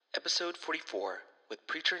Episode 44 with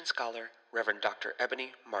preacher and scholar Reverend Dr.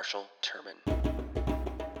 Eboni Marshall Turman.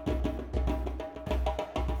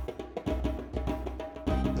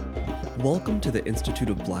 Welcome to the Institute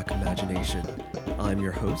of Black Imagination. I'm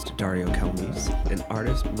your host, Dario Calmes, an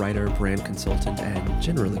artist, writer, brand consultant, and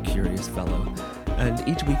generally curious fellow. And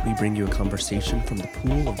each week we bring you a conversation from the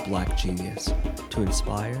pool of Black genius to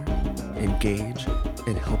inspire, engage,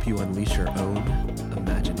 and help you unleash your own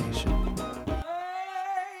imagination.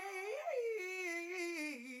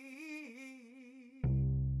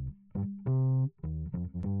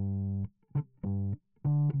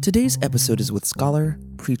 Today's episode is with scholar,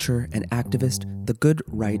 preacher, and activist, the good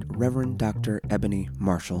right Reverend Dr. Eboni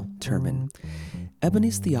Marshall Turman.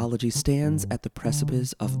 Eboni's theology stands at the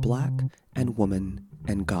precipice of Black and woman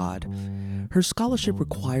and God. Her scholarship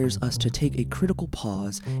requires us to take a critical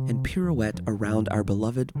pause and pirouette around our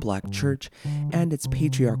beloved Black church and its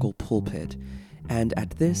patriarchal pulpit. And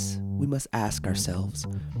at this, we must ask ourselves,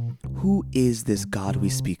 who is this God we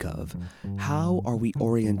speak of? How are we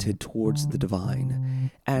oriented towards the divine?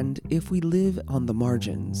 And if we live on the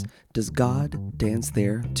margins, does God dance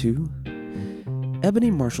there too?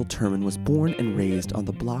 Eboni Marshall Turman was born and raised on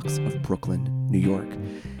the blocks of Brooklyn, New York.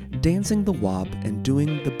 Dancing the wop and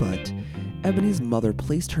doing the butt, Eboni's mother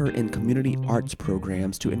placed her in community arts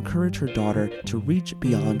programs to encourage her daughter to reach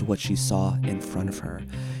beyond what she saw in front of her.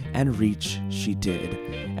 And reach she did.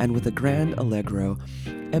 And with a grand allegro,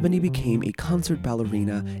 Eboni became a concert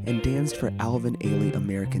ballerina and danced for Alvin Ailey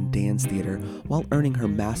American Dance Theater while earning her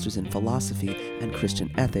master's in philosophy and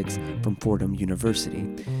Christian ethics from Fordham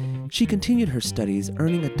University. She continued her studies,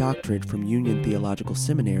 earning a doctorate from Union Theological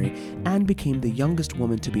Seminary, and became the youngest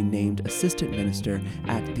woman to be named assistant minister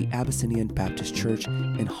at the Abyssinian Baptist Church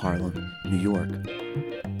in Harlem, New York.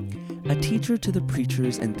 A teacher to the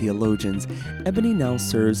preachers and theologians, Eboni now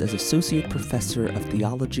serves as Associate Professor of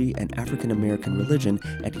Theology and African American Religion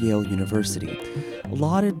at Yale University.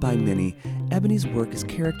 Lauded by many, Eboni's work is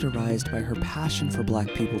characterized by her passion for Black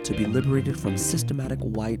people to be liberated from systematic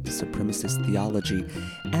white supremacist theology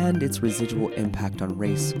and its residual impact on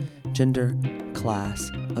race, gender, class,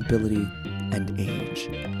 ability, and age.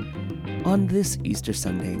 On this Easter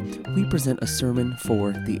Sunday, we present a sermon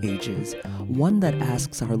for the ages, one that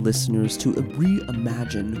asks our listeners to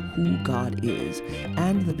reimagine who God is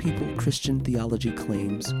and the people Christian theology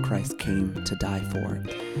claims Christ came to die for.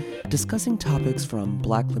 Discussing topics from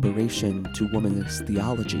Black liberation to womanist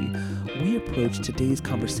theology, we approach today's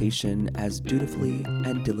conversation as dutifully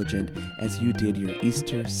and diligent as you did your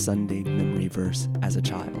Easter Sunday memory verse as a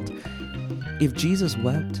child. If Jesus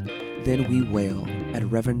wept, then we wail at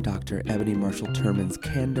Reverend Dr. Eboni Marshall Turman's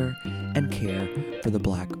candor and care for the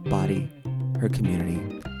Black body, her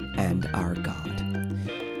community, and our God.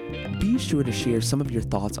 Be sure to share some of your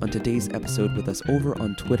thoughts on today's episode with us over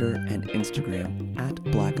on Twitter and Instagram at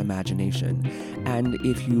Black Imagination. And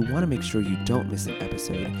if you want to make sure you don't miss an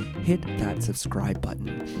episode, hit that subscribe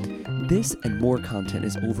button. This and more content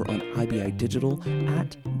is over on IBI Digital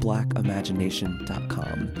at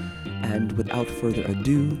blackimagination.com. And without further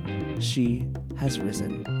ado, she has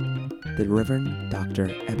risen. The Reverend Dr.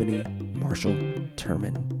 Eboni Marshall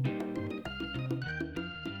Turman.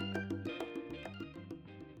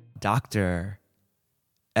 Dr.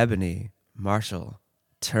 Eboni Marshall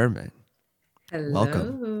Turman. Hello.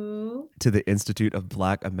 Welcome to the Institute of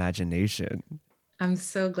Black Imagination. I'm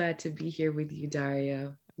so glad to be here with you,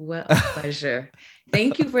 Dario. What a pleasure.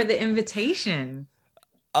 Thank you for the invitation.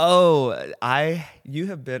 You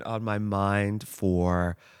have been on my mind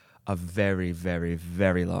for a very, very,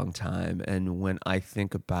 very long time. And when I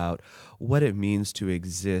think about what it means to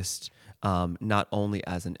exist, not only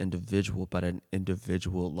as an individual, but an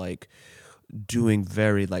individual like doing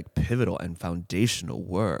very like pivotal and foundational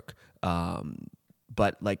work,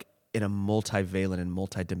 but like in a multivalent and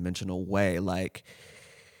multidimensional way, like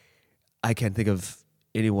I can't think of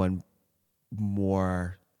anyone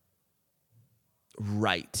more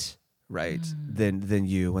right than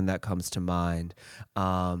you when that comes to mind.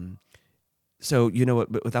 So you know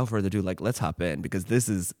what, but without further ado, like let's hop in because this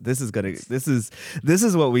is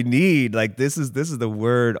what we need. Like this is the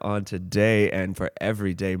word on today and for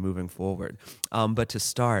every day moving forward. But to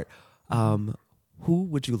start, who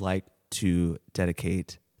would you like to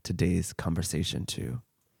dedicate today's conversation to?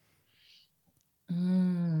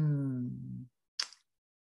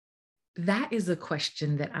 That is a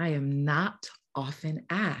question that I am not often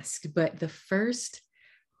asked, but the first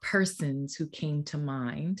persons who came to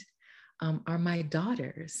mind are my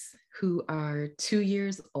daughters, who are 2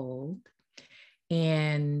 years old,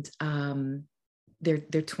 and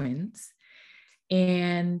they're twins.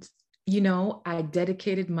 And I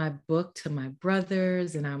dedicated my book to my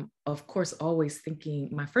brothers, and I'm, of course, always thinking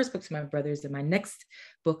my first book to my brothers, and my next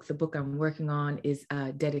book, the book I'm working on, is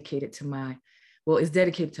dedicated to is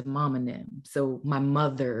dedicated to mom and them. So my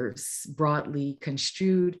mother's broadly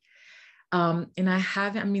construed. And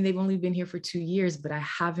they've only been here for 2 years, but I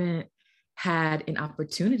haven't had an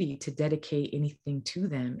opportunity to dedicate anything to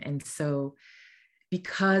them. And so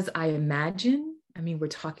because we're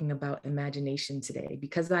talking about imagination today,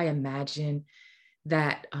 because I imagine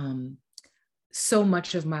that so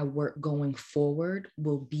much of my work going forward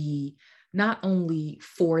will be not only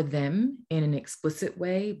for them in an explicit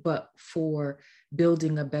way, but for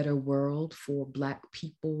building a better world for Black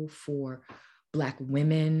people, for Black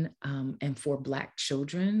women, and for Black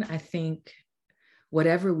children. I think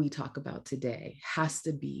whatever we talk about today has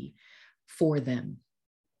to be for them.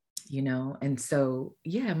 And so,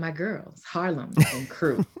 yeah, my girls, Harlem and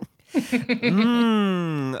crew.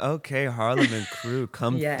 Okay, Harlem and crew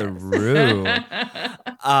come through.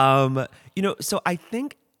 So I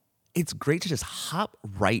think it's great to just hop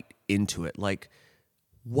right into it. Like,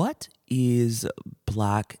 what is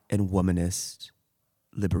Black and womanist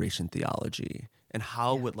liberation theology, and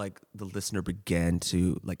how would the listener begin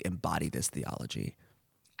to embody this theology?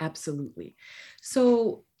 Absolutely.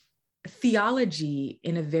 So theology,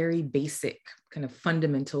 in a very basic kind of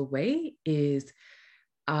fundamental way, is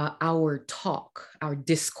our talk, our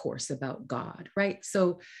discourse about God, right?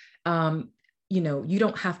 So, you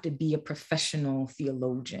don't have to be a professional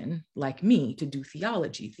theologian like me to do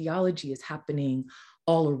theology. Theology is happening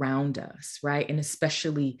all around us, right? And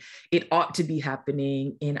especially it ought to be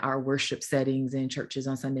happening in our worship settings in churches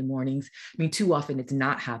on Sunday mornings. Too often it's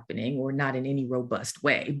not happening, or not in any robust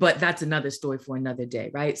way, but that's another story for another day,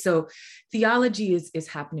 right? So theology is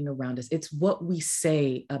happening around us. It's what we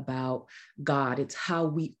say about God. It's how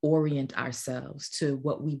we orient ourselves to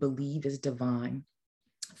what we believe is divine.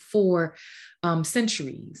 For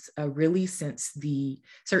centuries, really since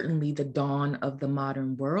certainly the dawn of the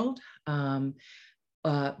modern world,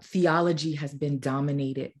 theology has been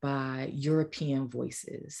dominated by European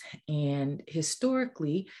voices. And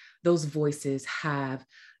historically, those voices have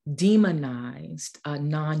demonized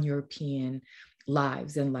non-European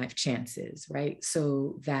lives and life chances, right?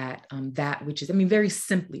 So that which is, very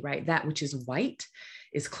simply, right, that which is white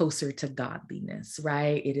is closer to godliness,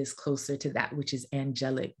 right? It is closer to that which is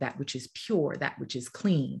angelic, that which is pure, that which is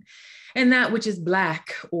clean. And that which is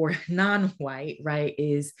Black or non-white, right,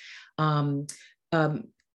 is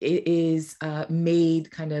it is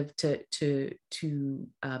made kind of to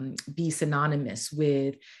be synonymous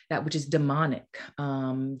with that which is demonic,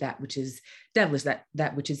 that which is devilish,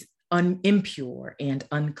 that which is impure and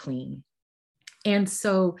unclean. And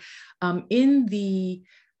so in the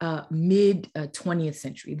mid 20th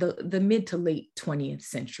century, the mid to late 20th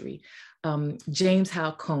century, James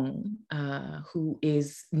Hal Cone, who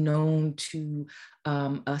is known to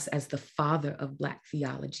us as the father of Black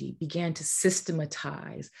theology, began to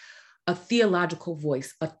systematize a theological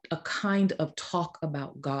voice, a kind of talk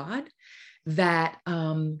about God that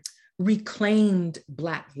reclaimed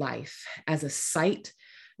Black life as a site,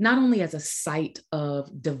 not only as a site of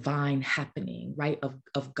divine happening, right,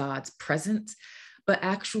 of God's presence, but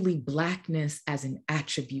actually Blackness as an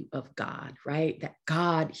attribute of God, right? That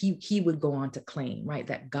God, he would go on to claim, right,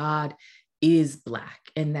 that God is Black,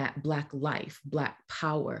 and that Black life, Black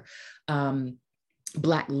power,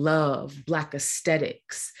 Black love, Black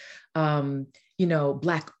aesthetics,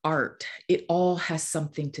 Black art, it all has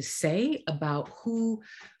something to say about who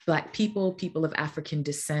Black people of African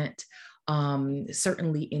descent,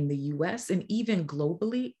 certainly in the US and even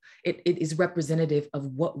globally, it is representative of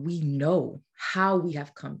what we know, how we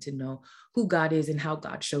have come to know who God is and how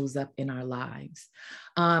God shows up in our lives.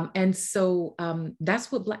 And so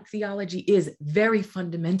that's what Black theology is very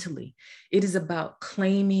fundamentally. It is about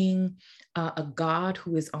claiming a God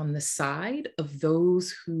who is on the side of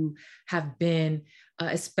those who have been,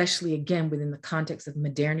 especially again, within the context of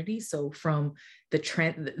modernity. So from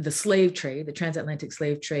the slave trade, the transatlantic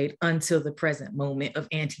slave trade, until the present moment of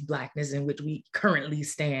anti-Blackness in which we currently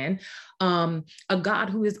stand, a God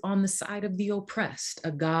who is on the side of the oppressed,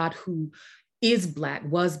 a God who is Black,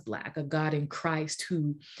 was Black, a God in Christ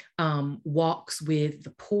who walks with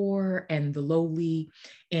the poor and the lowly,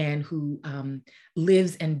 and who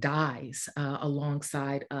lives and dies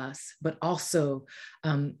alongside us, but also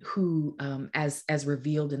who, as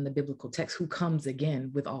revealed in the biblical text, who comes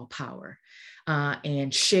again with all power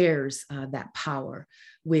and shares that power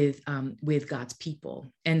with God's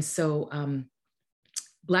people. And so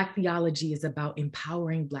Black theology is about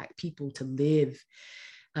empowering Black people to live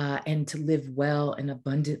and to live well and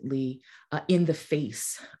abundantly in the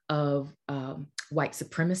face of white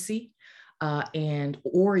supremacy, and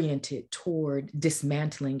oriented toward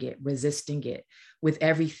dismantling it, resisting it with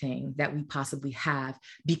everything that we possibly have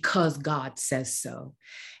because God says so.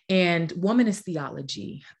 And womanist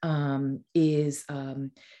theology is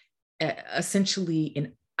essentially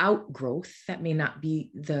an outgrowth. That may not be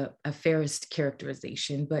the fairest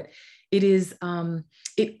characterization, but it is,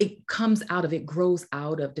 it comes out of, it grows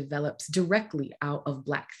out of, develops directly out of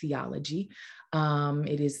Black theology.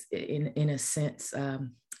 It is in a sense,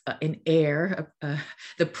 an heir,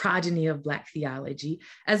 the progeny of Black theology,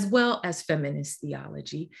 as well as feminist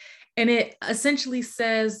theology. And it essentially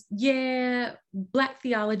says, yeah, Black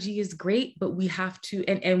theology is great, but we have to,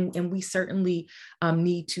 and we certainly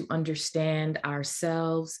need to understand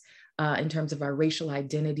ourselves in terms of our racial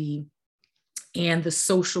identity and the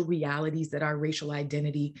social realities that our racial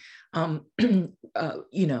identity, the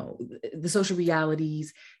social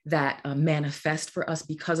realities that manifest for us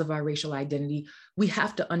because of our racial identity. We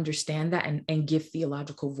have to understand that and give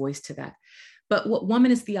theological voice to that. But what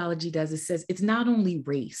womanist theology does is says it's not only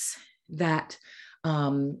race that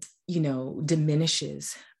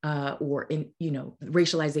diminishes or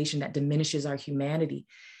racialization that diminishes our humanity.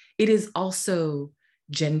 It is also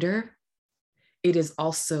gender. It is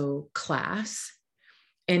also class,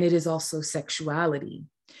 and it is also sexuality.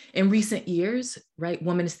 In recent years, right,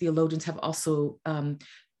 womanist theologians have also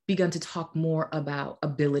begun to talk more about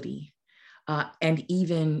ability and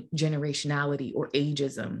even generationality or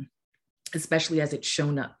ageism, especially as it's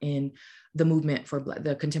shown up in the movement for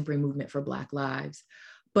the contemporary movement for Black lives.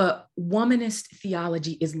 But womanist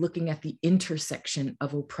theology is looking at the intersection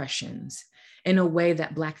of oppressions in a way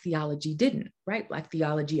that Black theology didn't, right? Black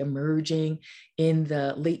theology emerging in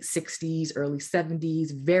the late 60s, early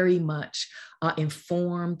 70s, very much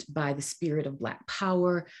informed by the spirit of Black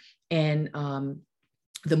power and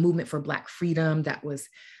the movement for Black freedom that was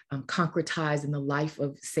concretized in the life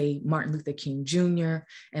of, say, Martin Luther King Jr.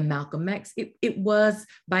 and Malcolm X. It was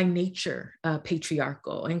by nature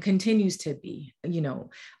patriarchal and continues to be,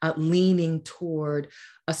 leaning toward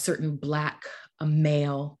a certain Black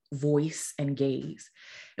male voice and gaze.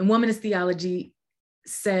 And womanist theology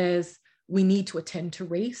says we need to attend to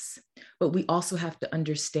race, but we also have to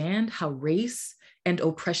understand how race and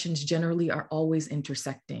oppressions generally are always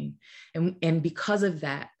intersecting. And because of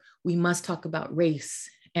that, we must talk about race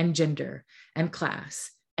and gender and class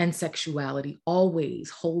and sexuality, always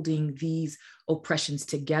holding these oppressions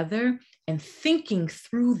together and thinking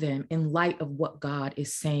through them in light of what God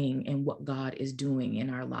is saying and what God is doing in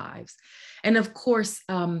our lives. And of course,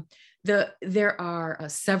 there are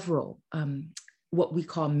several what we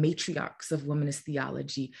call matriarchs of womanist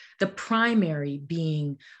theology, the primary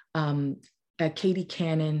being Katie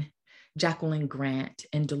Cannon, Jacqueline Grant,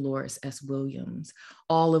 and Dolores S. Williams,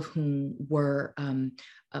 all of whom were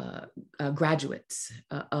graduates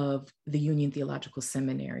of the Union Theological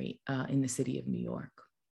Seminary in the city of New York,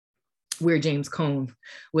 where James Cone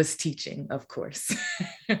was teaching, of course.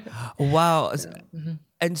 Wow.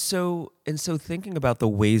 And so thinking about the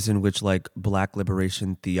ways in which like Black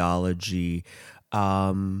liberation theology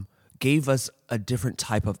gave us a different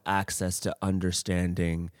type of access to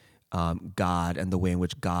understanding God and the way in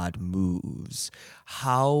which God moves.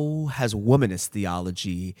 How has womanist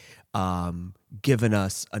theology given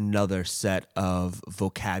us another set of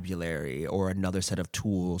vocabulary or another set of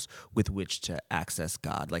tools with which to access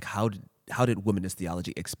God? Like how did womanist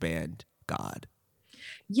theology expand God?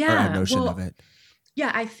 Or our notion of it?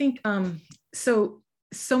 Yeah, I think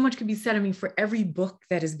so much could be said. I mean, for every book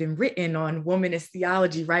that has been written on womanist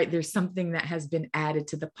theology, right, there's something that has been added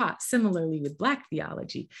to the pot. Similarly with Black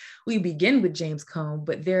theology, we begin with James Cone,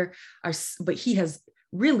 but he has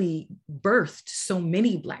really birthed so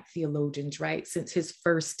many Black theologians, right, since his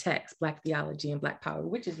first text, Black Theology and Black Power,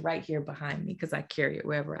 which is right here behind me because I carry it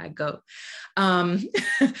wherever I go. And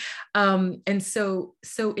so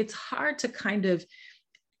it's hard to kind of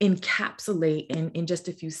encapsulate in just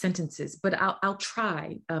a few sentences, but I'll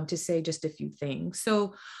try to say just a few things.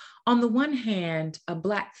 So on the one hand, a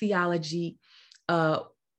Black theology of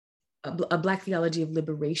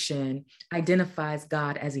liberation identifies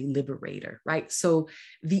God as a liberator, right? So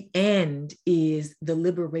the end is the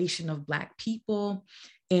liberation of Black people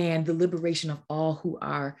and the liberation of all who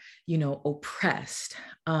are, oppressed,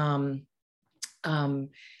 from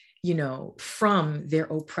their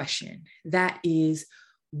oppression. That is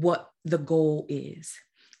what the goal is.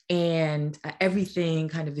 And everything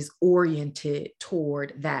kind of is oriented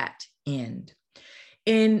toward that end.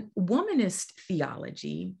 In womanist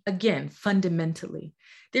theology, again, fundamentally,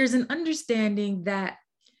 there's an understanding that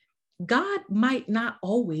God might not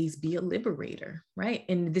always be a liberator, right?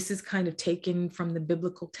 And this is kind of taken from the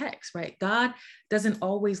biblical text, right? God doesn't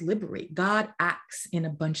always liberate. God acts in a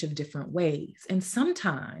bunch of different ways. And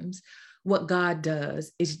sometimes what God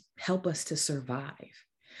does is help us to survive.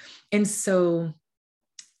 And so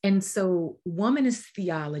womanist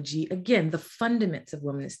theology, again, the fundaments of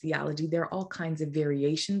womanist theology, there are all kinds of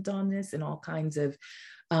variations on this and all kinds of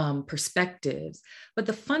perspectives. But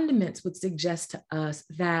the fundaments would suggest to us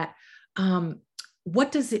that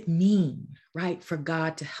what does it mean, right, for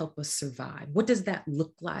God to help us survive? What does that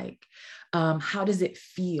look like? How does it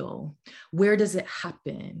feel? Where does it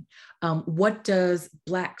happen? What does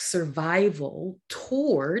Black survival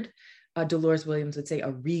toward, Dolores Williams would say,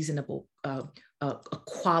 a reasonable a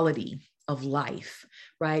quality of life,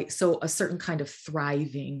 right? So a certain kind of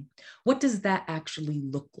thriving. What does that actually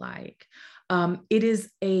look like? It is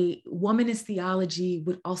a womanist theology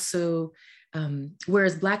would also,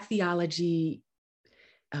 whereas Black theology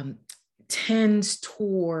tends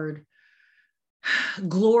toward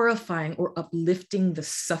glorifying or uplifting the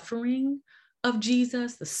suffering of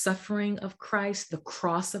Jesus, the suffering of Christ, the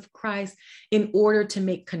cross of Christ, in order to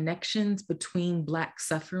make connections between Black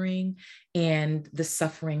suffering and the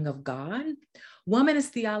suffering of God. Womanist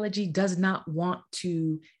theology does not want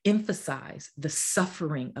to emphasize the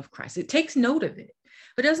suffering of Christ. It takes note of it,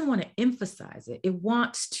 but doesn't want to emphasize it. It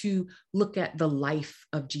wants to look at the life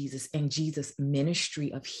of Jesus and Jesus'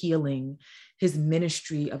 ministry of healing, his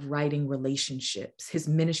ministry of righting relationships, his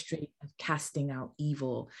ministry of casting out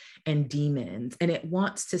evil and demons. And it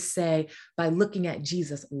wants to say, by looking at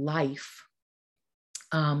Jesus' life,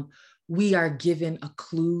 we are given a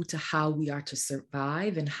clue to how we are to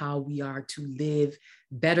survive and how we are to live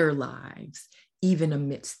better lives, even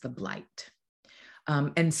amidst the blight.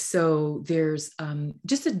 And so there's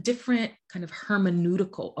just a different kind of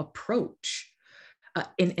hermeneutical approach,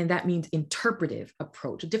 and that means interpretive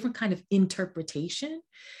approach, a different kind of interpretation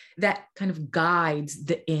that kind of guides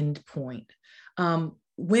the end point.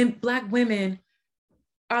 When Black women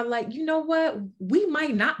are like, you know what, we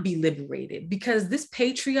might not be liberated because this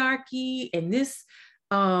patriarchy and this,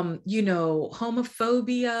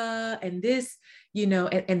 homophobia and this,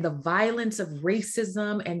 and the violence of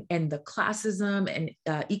racism and the classism and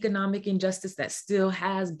economic injustice that still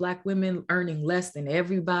has Black women earning less than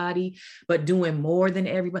everybody, but doing more than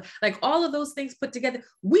everybody, like all of those things put together,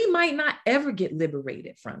 we might not ever get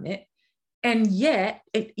liberated from it. And yet,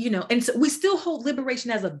 and so we still hold liberation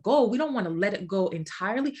as a goal. We don't want to let it go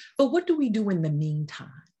entirely, but what do we do in the meantime?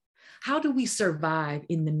 How do we survive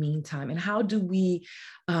in the meantime? And how do we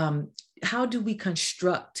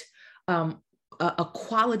construct a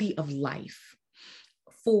quality of life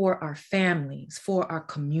for our families, for our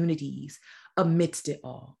communities amidst it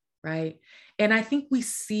all, right? And I think we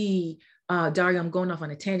see, Dario, I'm going off on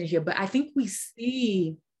a tangent here, but I think we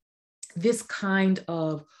see this kind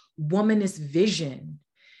of womanist vision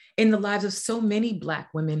in the lives of so many Black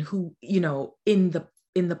women who, in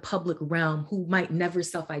the public realm, who might never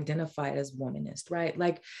self-identify as womanist, right?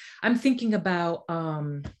 Like I'm thinking about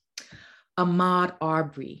Ahmaud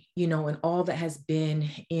Arbery, and all that has been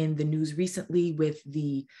in the news recently with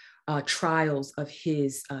the trials of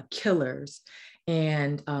his killers,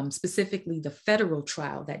 and specifically the federal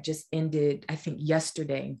trial that just ended, I think,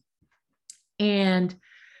 yesterday. And,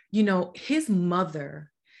 his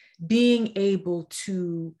mother being able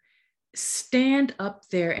to stand up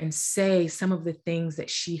there and say some of the things that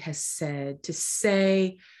she has said, to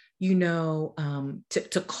say,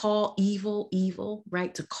 to call evil, evil,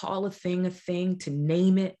 right? To call a thing, to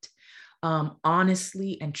name it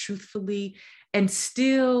honestly and truthfully, and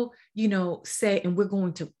still, say, and we're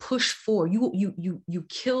going to push forward. You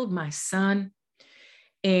killed my son,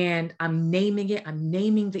 and I'm naming it. I'm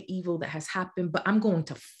naming the evil that has happened, but I'm going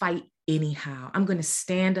to fight anyhow. I'm going to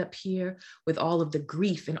stand up here with all of the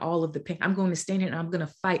grief and all of the pain. I'm going to stand here and I'm going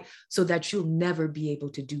to fight so that you'll never be able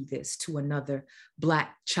to do this to another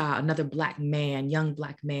Black child, another Black man, young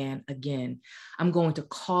Black man again. I'm going to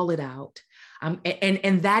call it out.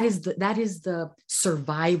 And that is the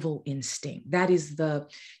survival instinct. That is the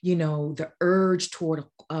urge toward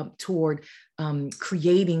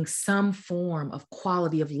creating some form of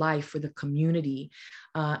quality of life for the community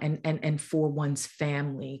and for one's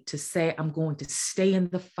family, to say, I'm going to stay in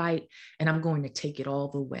the fight and I'm going to take it all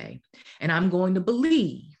the way. And I'm going to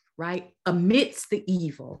believe, right, amidst the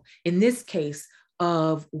evil, in this case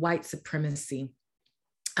of white supremacy,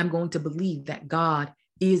 I'm going to believe that God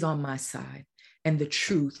is on my side, and the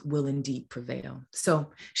truth will indeed prevail.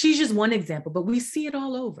 So she's just one example, but we see it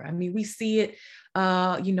all over. I mean, we see it,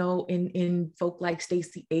 in folk like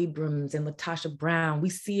Stacey Abrams and Latasha Brown. We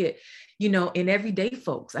see it, in everyday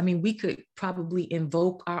folks. I mean, we could probably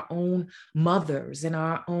invoke our own mothers and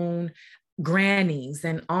our own grannies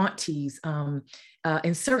and aunties, and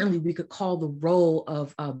certainly we could call the role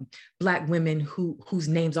of Black women whose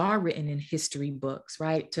names are written in history books,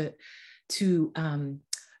 right, to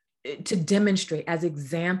demonstrate as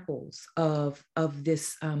examples of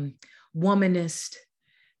this womanist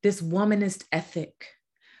ethic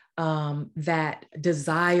that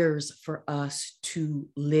desires for us to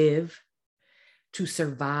live, to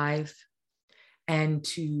survive, and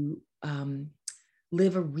to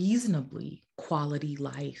live a reasonably quality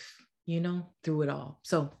life, through it all.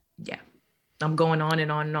 So yeah, I'm going on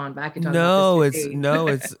and on and on, but I could talk about this for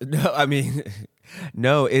days. No, I mean,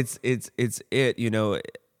 no, it's it,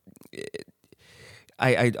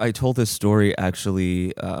 I told this story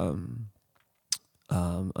actually on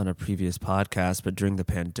a previous podcast, but during the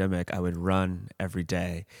pandemic, I would run every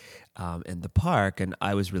day in the park, and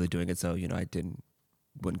I was really doing it so I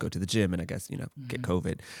wouldn't go to the gym and I guess get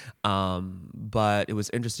COVID. But it was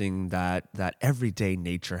interesting that everyday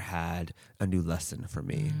nature had a new lesson for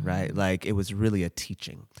me, right? Like it was really a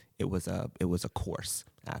teaching. It was a course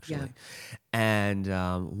actually. Yeah. And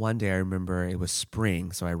one day I remember it was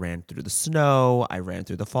spring, so I ran through the snow, I ran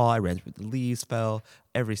through the fall, I ran through the leaves fell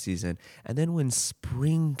every season. And then when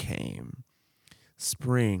spring came,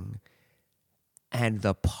 and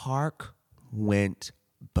the park went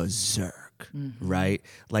berserk, right?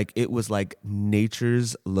 Like it was like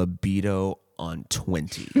nature's libido on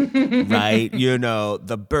 20, right?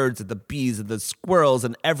 The birds and the bees and the squirrels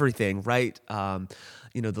and everything, right? The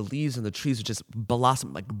leaves and the trees would just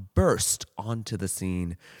blossom, like burst onto the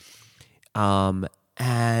scene. And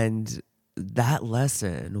that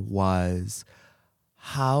lesson was,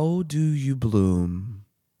 how do you bloom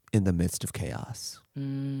in the midst of chaos?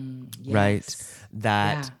 Yes. Right?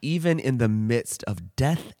 That even in the midst of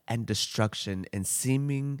death and destruction and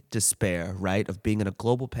seeming despair, right, of being in a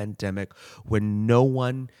global pandemic when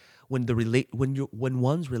one's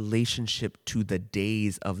relationship to the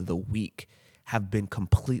days of the week have been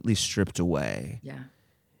completely stripped away. Yeah.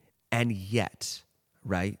 And yet,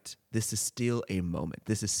 right, this is still a moment.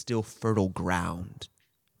 This is still fertile ground,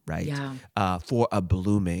 right? Yeah. For a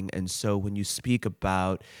blooming. And so when you speak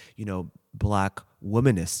about, Black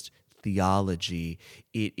womanist theology,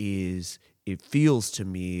 it feels to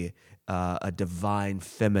me a divine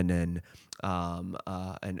feminine,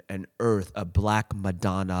 an earth, a Black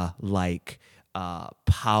Madonna like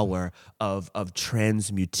power of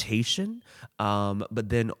transmutation, but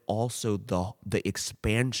then also the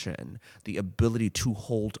expansion, the ability to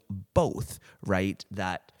hold both, right?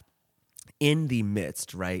 That in the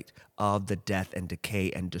midst, right, of the death and decay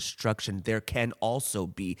and destruction, there can also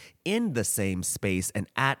be in the same space and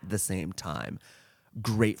at the same time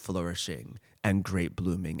great flourishing and great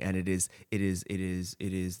blooming. And it is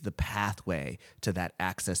the pathway to that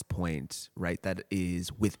access point, right, that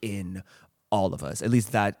is within all of us. At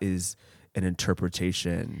least that is an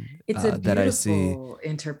interpretation it's a that I see. beautiful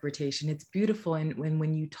interpretation. It's beautiful. And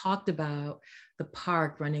when you talked about the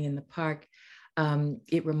park, running in the park,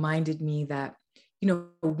 it reminded me that,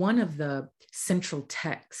 one of the central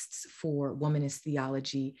texts for womanist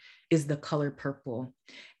theology is the color purple.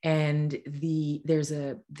 And there's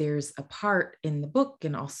a part in the book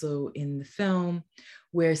and also in the film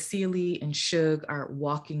where Celie and Shug are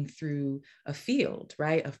walking through a field,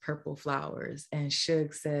 right, of purple flowers. And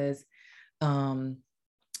Shug says, something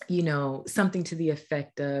to the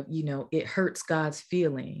effect of, it hurts God's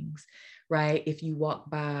feelings, right, if you walk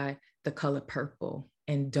by the color purple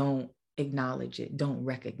and don't acknowledge it, don't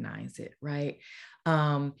recognize it, right?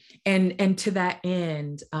 And to that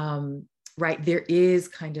end, right, there is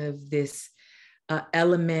kind of this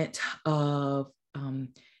element of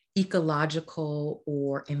ecological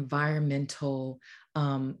or environmental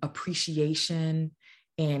appreciation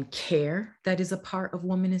and care that is a part of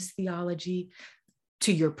womanist theology,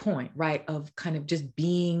 to your point, right, of kind of just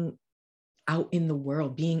being out in the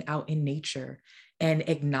world, being out in nature and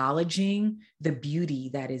acknowledging the beauty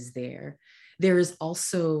that is there. There is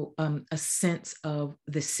also a sense of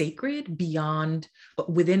the sacred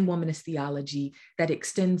within womanist theology that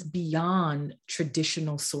extends beyond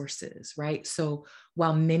traditional sources, right? So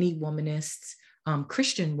while many womanists,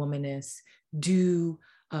 Christian womanists, do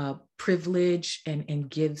privilege and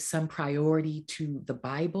give some priority to the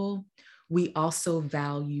Bible, we also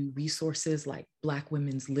value resources like Black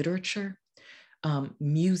women's literature,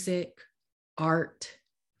 music, art,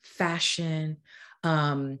 fashion,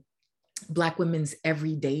 Black women's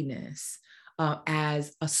everydayness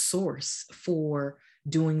as a source for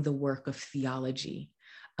doing the work of theology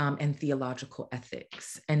and theological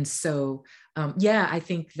ethics. And so, yeah, I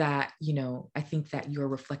think that, I think that your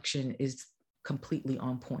reflection is completely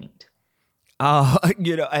on point.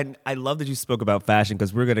 And I love that you spoke about fashion,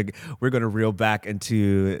 because we're gonna reel back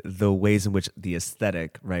into the ways in which the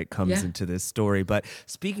aesthetic, right, comes Yeah. into this story. But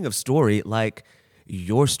speaking of story, like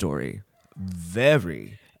your story,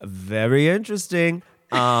 very, very interesting.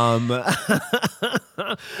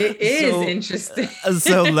 It is so interesting.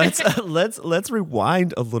 so let's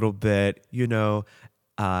rewind a little bit. Young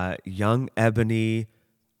Ebony,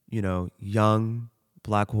 young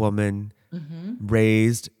Black woman Mm-hmm.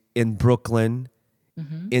 raised in Brooklyn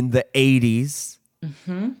Mm-hmm. in the 80s,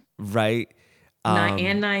 Mm-hmm. right?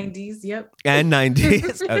 And 90s, yep. And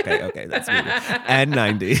 90s. Okay, that's me. And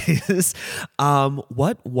 90s.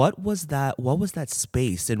 What was that? What was that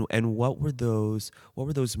space, and what were those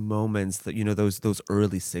moments that, those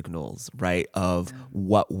early signals, right, of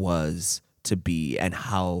what was to be and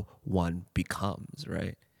how one becomes,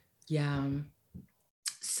 right? Yeah.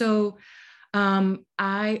 So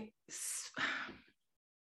I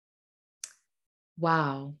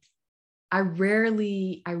wow. I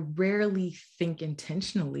rarely think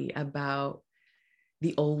intentionally about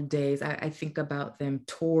the old days. I think about them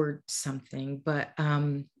toward something, but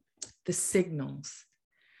the signals.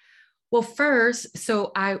 Well, first,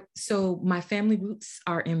 so my family roots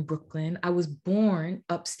are in Brooklyn. I was born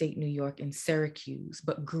upstate New York in Syracuse,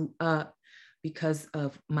 but grew up because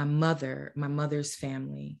of my mother's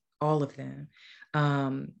family, all of them.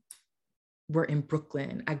 Um, were in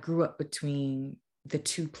Brooklyn. I grew up between the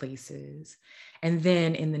two places. And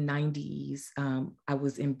then in the 90s, I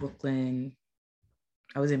was in Brooklyn.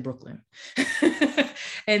 I was in Brooklyn.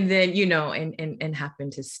 And then, and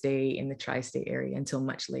happened to stay in the tri-state area until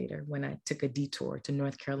much later when I took a detour to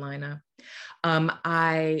North Carolina.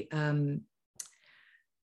 I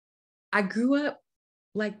grew up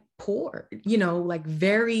like poor, like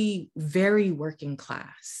very, very working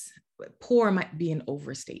class. Poor might be an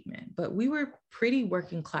overstatement, but we were pretty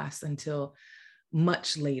working class until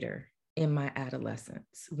much later in my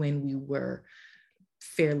adolescence when we were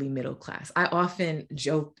fairly middle class. I often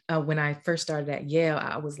joked when I first started at Yale,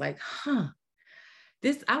 I was like, I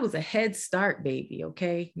was a Head Start baby,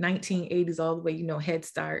 okay? 1980s all the way, Head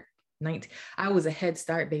Start. 19, I was a Head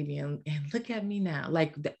Start baby, and look at me now.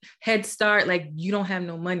 Like the Head Start, like you don't have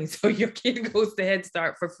no money, so your kid goes to Head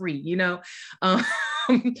Start for free. Um,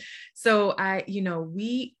 so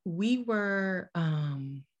we were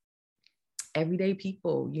everyday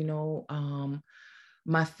people. My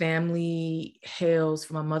mother's family hails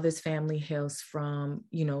from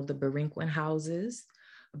the Barinquin houses,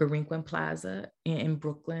 Barinquin Plaza in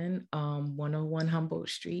Brooklyn, 101 Humboldt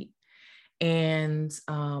Street. And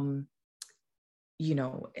and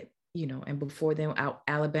before them out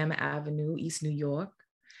Alabama Avenue, East New York.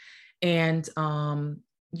 And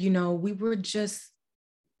we were just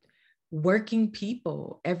working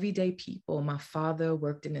people, everyday people. My father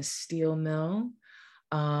worked in a steel mill.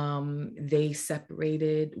 They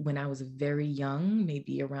separated when I was very young,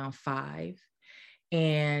 maybe around 5.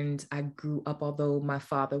 And I grew up, although my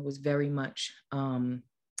father was very much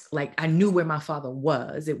like I knew where my father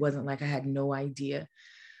was. It wasn't like I had no idea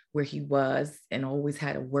where he was, and always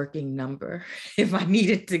had a working number if I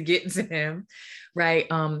needed to get to him, right?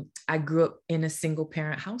 I grew up in a single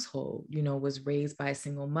parent household, was raised by a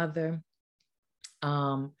single mother.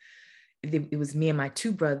 It was me and my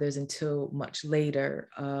 2 brothers until much later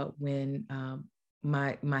when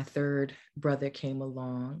my third brother came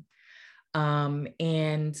along.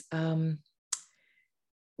 And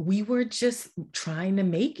we were just trying to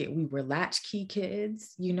make it. We were latchkey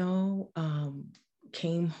kids,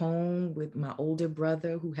 came home with my older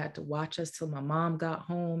brother who had to watch us till my mom got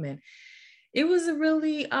home. And it was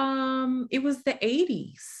it was the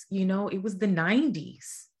 80s, it was the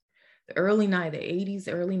 90s, the 80s,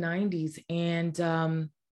 early 90s. And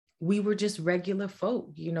we were just regular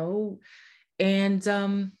folk,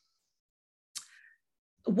 and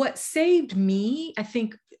what saved me,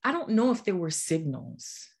 I don't know if there were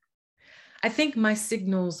signals. I think my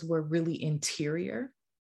signals were really interior.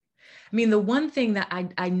 I mean, the one thing that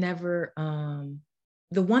I never,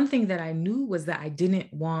 the one thing that I knew was that I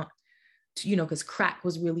didn't want to, because crack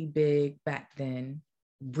was really big back then,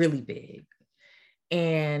 really big.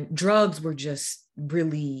 And drugs were just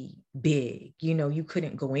really big. You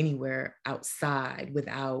couldn't go anywhere outside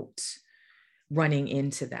without running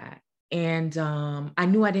into that. And I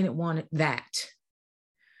knew I didn't want that.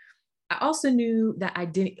 I also knew that I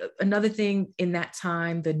didn't, another thing in that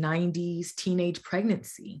time, the 90s, teenage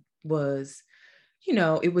pregnancy. was,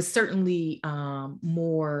 it was certainly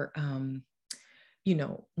more,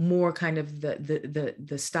 more kind of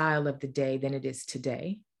the style of the day than it is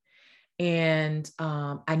today. And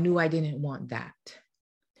I knew I didn't want that.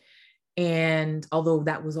 And although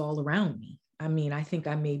that was all around me, I mean, I think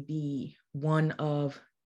I may be one of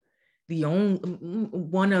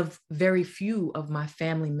very few of my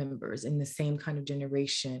family members in the same kind of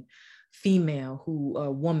generation, young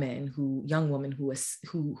woman who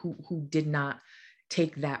did not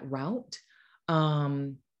take that route.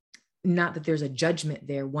 Not that there's a judgment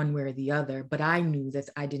there one way or the other, but I knew that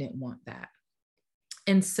I didn't want that.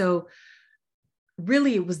 And so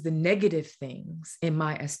really it was the negative things in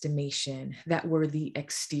my estimation that were the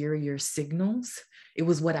exterior signals. It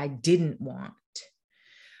was what I didn't want.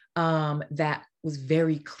 That was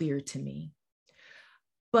very clear to me.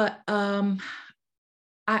 But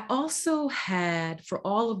I also had, for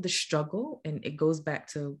all of the struggle, and it goes back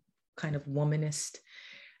to kind of womanist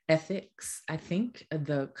ethics, I think,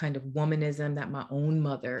 the kind of womanism that my own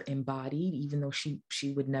mother embodied, even though she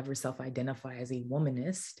would never self-identify as a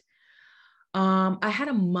womanist. I had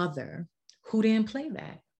a mother who didn't play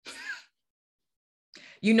that.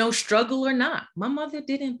 Struggle or not, my mother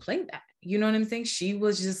didn't play that. You know what I'm saying? She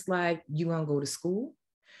was just like, you're going to go to school.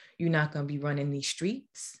 You're not going to be running these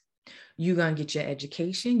streets. You're going to get your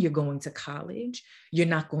education. You're going to college. You're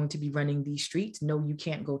not going to be running these streets. No, you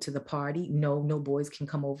can't go to the party. No boys can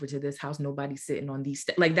come over to this house. Nobody's sitting on these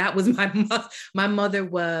like that was my mother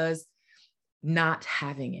was not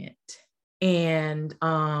having it. And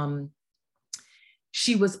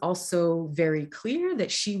she was also very clear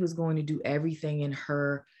that she was going to do everything in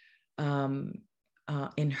her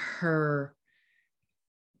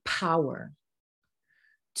power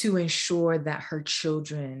to ensure that her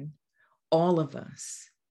children, all of us,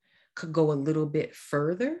 could go a little bit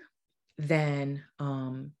further than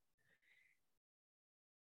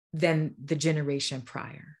the generation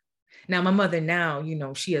prior. Now, my mother now,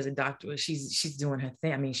 she has a doctorate, she's doing her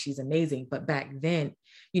thing. I mean, she's amazing. But back then,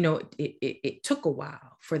 it took a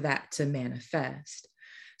while for that to manifest.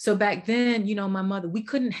 So back then, my mother, we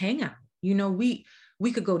couldn't hang out. We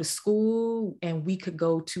could go to school and we could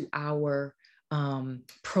go to our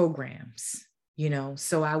programs,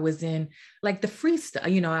 so I was in like the free stuff,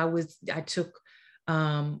 I took,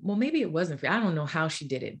 well, maybe it wasn't free. I don't know how she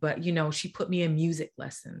did it, but, she put me in music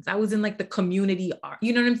lessons. I was in like the community art,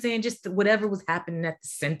 you know what I'm saying? Just whatever was happening at the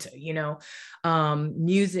center,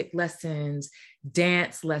 music lessons,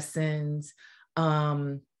 dance lessons,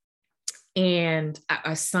 and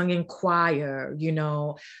I sung in choir, we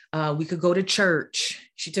could go to church.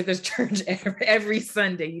 She took us to church every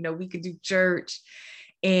Sunday, we could do church.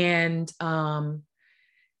 And so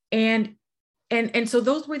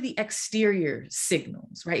those were the exterior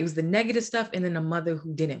signals, right? It was the negative stuff. And then a mother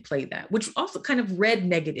who didn't play that, which also kind of read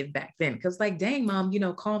negative back then. Cause like, dang, mom,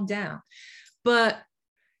 calm down. But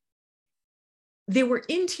there were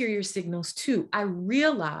interior signals too. I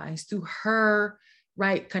realized through her,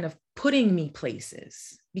 right, kind of putting me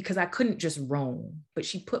places, because I couldn't just roam, but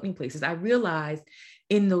she put me places. I realized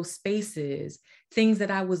in those spaces, things that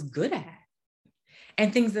I was good at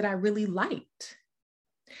and things that I really liked.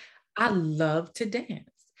 I love to dance,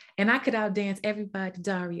 and I could outdance everybody,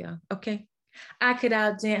 Daria. Okay. I could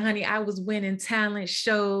outdance, honey. I was winning talent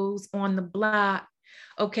shows on the block.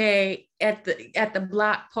 Okay. At the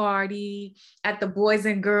block party, at the Boys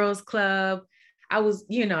and Girls Club. I was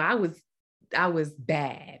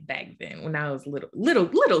bad back then when I was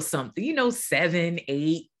little something, 7,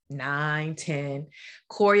 8, 9, 10,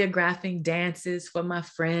 choreographing dances for my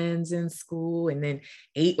friends in school. And then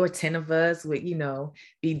 8 or 10 of us would,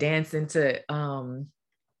 be dancing to,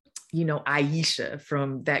 Aisha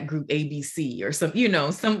from that group ABC or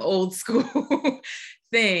some old school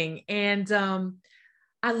thing. And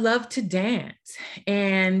I love to dance.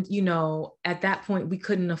 And, at that point, we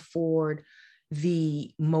couldn't afford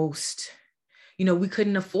the most, we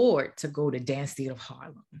couldn't afford to go to Dance Theater of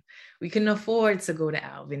Harlem. We couldn't afford to go to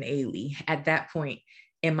Alvin Ailey at that point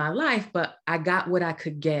in my life, but I got what I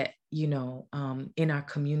could get, in our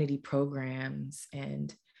community programs.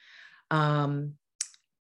 And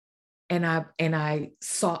I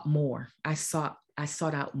sought more. I sought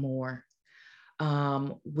out more,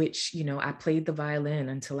 which, I played the violin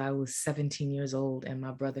until I was 17 years old, and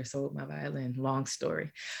my brother sold my violin. Long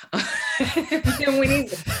story. And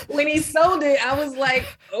when he sold it, I was like,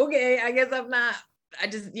 okay, I guess I'm not. I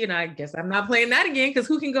guess I'm not playing that again, because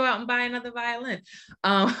who can go out and buy another violin?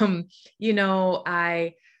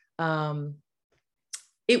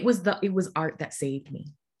 It was art that saved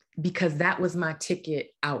me, because that was my ticket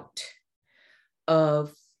out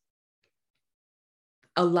of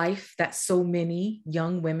a life that so many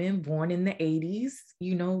young women born in the 80s,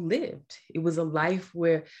 lived. It was a life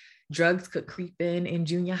where drugs could creep in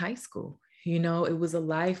junior high school. It was a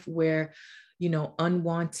life where,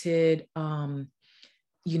 unwanted,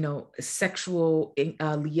 sexual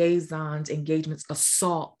liaisons, engagements,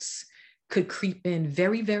 assaults could creep in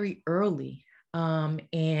very, very early.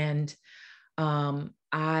 And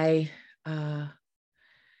I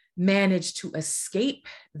managed to escape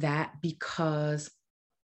that because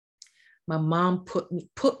my mom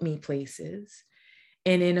put me places.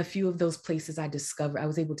 And in a few of those places I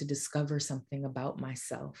was able to discover something about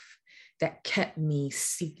myself that kept me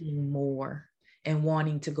seeking more and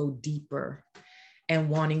wanting to go deeper and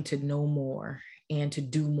wanting to know more and to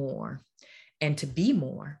do more and to be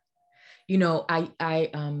more. I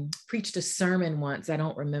preached a sermon once. I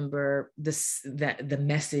don't remember the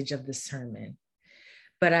message of the sermon,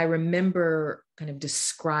 but I remember kind of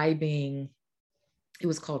describing, it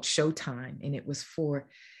was called Showtime, and it was for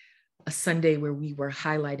a Sunday where we were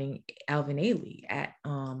highlighting Alvin Ailey at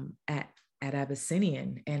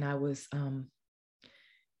Abyssinian. And I was,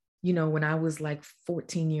 when I was like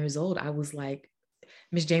 14 years old, I was like,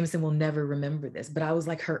 Miss Jameson will never remember this, but I was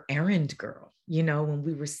like her errand girl, when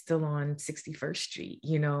we were still on 61st Street,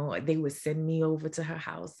 they would send me over to her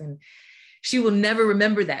house, and she will never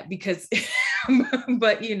remember that because,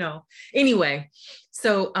 but, anyway,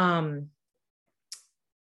 so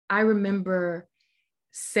I remember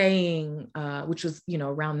saying, which was,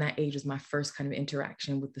 around that age was my first kind of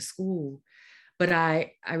interaction with the school. But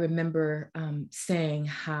I remember saying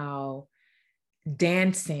how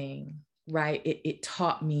dancing, right, it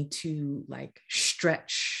taught me to like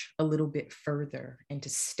stretch a little bit further and to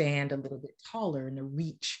stand a little bit taller and to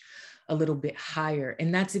reach a little bit higher.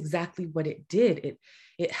 And that's exactly what it did.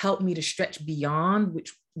 It helped me to stretch beyond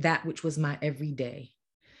which was my everyday,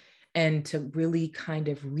 and to really kind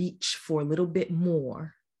of reach for a little bit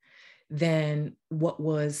more than what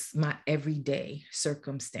was my everyday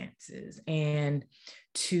circumstances, and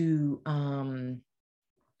to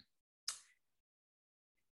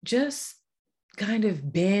just kind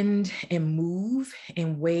of bend and move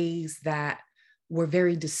in ways that were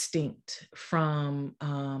very distinct from,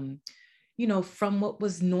 from what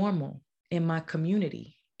was normal in my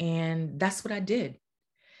community. And that's what I did.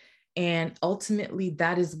 And ultimately,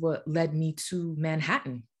 that is what led me to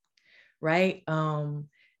Manhattan, right?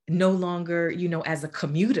 No longer, as a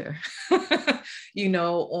commuter, on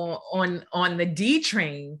the D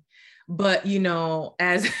train, but,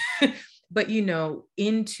 as, but,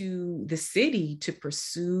 into the city to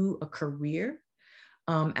pursue a career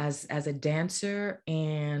as a dancer.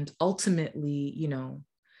 And ultimately,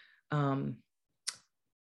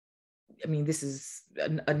 I mean, this is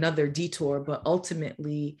another detour, but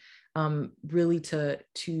ultimately, really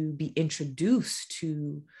to be introduced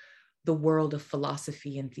to the world of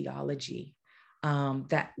philosophy and theology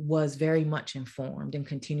that was very much informed and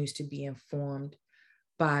continues to be informed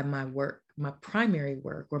by my work, my primary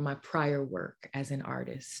work, or my prior work as an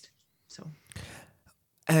artist. So,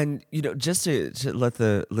 and just to let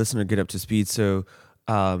the listener get up to speed, so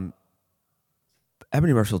Eboni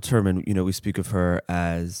Marshall Turman, we speak of her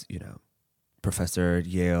as professor at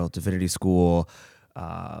Yale Divinity School,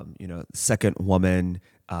 second woman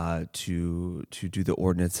to do the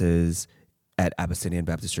ordinances at Abyssinian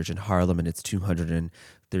Baptist Church in Harlem in its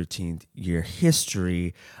 213th year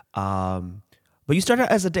history. But you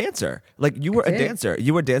started as a dancer. Like, you were a dancer.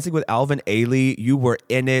 You were dancing with Alvin Ailey. You were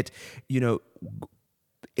in it,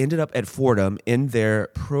 ended up at Fordham in their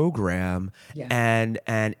program. yeah.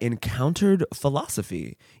 and encountered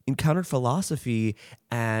philosophy,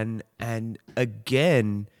 and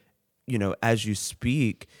again, as you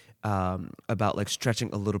speak about like stretching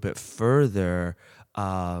a little bit further,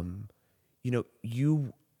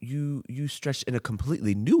 you stretched in a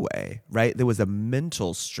completely new way, right? There was a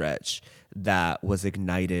mental stretch that was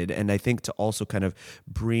ignited, and I think to also kind of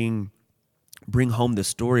bring home the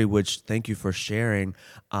story, which thank you for sharing,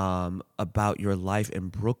 about your life in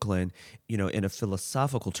Brooklyn, in a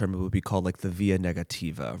philosophical term, it would be called like the via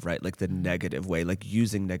negativa, right? Like the negative way, like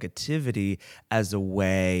using negativity as a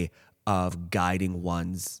way of guiding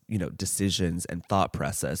one's, decisions and thought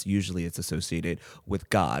process. Usually it's associated with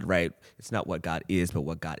God, right? It's not what God is, but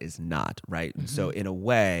what God is not, right? Mm-hmm. So in a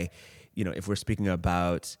way, if we're speaking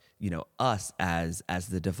about, us as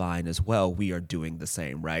the divine as well, we are doing the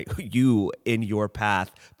same, right? You, in your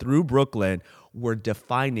path through Brooklyn, were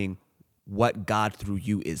defining what God through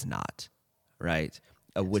you is not, right?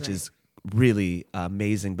 Which right. is really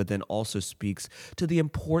amazing, but then also speaks to the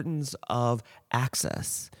importance of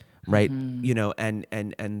access, right?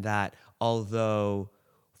 Mm-hmm. And that although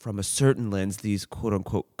from a certain lens, these quote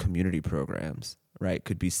unquote community programs, right,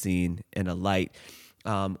 could be seen in a light.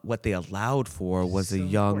 What they allowed for was a So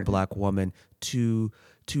young important. Black woman to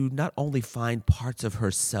not only find parts of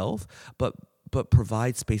herself, but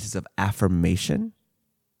provide spaces of affirmation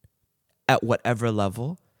at whatever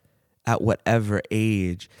level, at whatever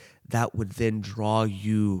age, that would then draw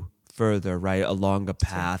you further, right, along a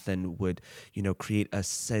path, and would, create a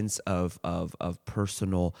sense of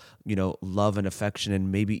personal, love and affection, and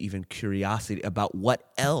maybe even curiosity about what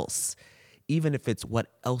else, even if it's what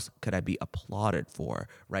else could I be applauded for,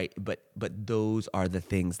 right? But those are the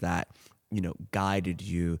things that, guided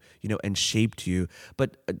you, and shaped you.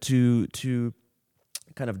 But to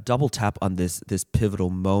kind of double tap on this pivotal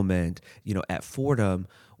moment, at Fordham,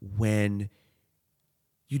 when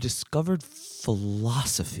you discovered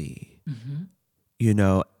philosophy,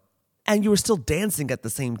 Mm-hmm. and you were still dancing at the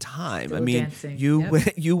same time. Still I mean, dancing. you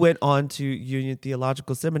Yep. you went on to Union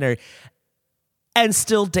Theological Seminary and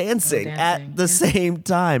still Still dancing at dancing. the Yeah. same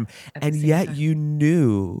time. At the And same yet time. you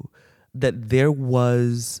knew that there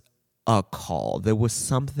was a call. There was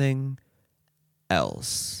something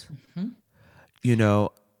else.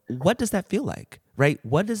 Mm-hmm. What does that feel like, right?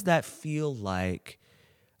 What does that feel like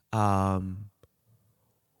um,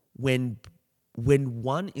 when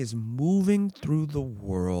one is moving through the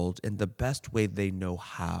world in the best way they know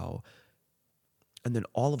how, and then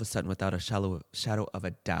all of a sudden, without a shadow of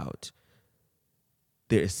a doubt,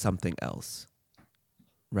 there is something else,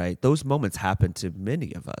 right? Those moments happen to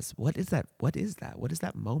many of us. What is that? What is that? What is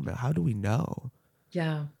that moment? How do we know?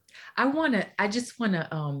 Yeah. I just wanna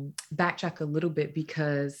backtrack a little bit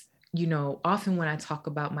because, often when I talk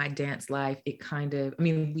about my dance life, it kind of, I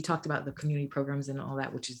mean, we talked about the community programs and all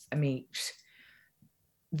that, which is, I mean,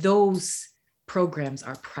 those programs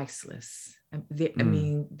are priceless. I Mm.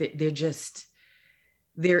 mean, they're just,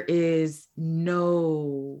 there is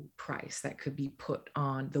no price that could be put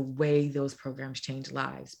on the way those programs change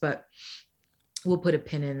lives. But we'll put a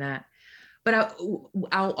pin in that. But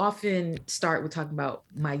I'll often start with talking about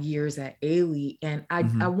my years at Ailey. And I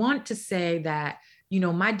Mm-hmm. want to say that,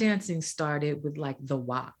 my dancing started with like the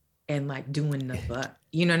WAP and like doing the butt.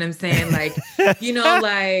 You know what I'm saying? Like,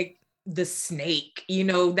 like the snake,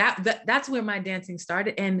 that's where my dancing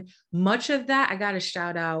started. And much of that, I got to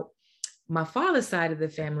shout out my father's side of the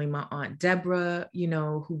family, my aunt Deborah,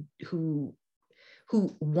 who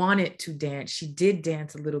wanted to dance. She did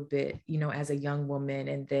dance a little bit, as a young woman,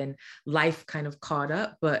 and then life kind of caught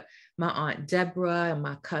up. But my aunt Deborah and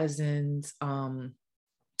my cousins,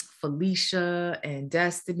 Felicia and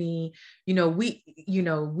Destiny, we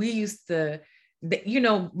used to,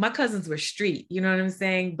 my cousins were street, you know what I'm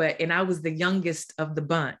saying? And I was the youngest of the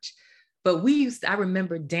bunch. But I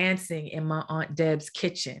remember dancing in my Aunt Deb's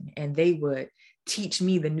kitchen, and they would teach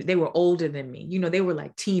me they were older than me. They were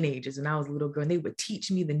like teenagers when I was a little girl, and they would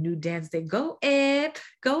teach me the new dance. They go Ed,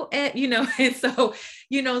 and so,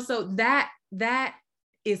 so that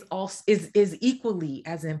is also is equally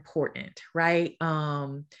as important, right?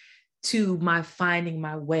 To my finding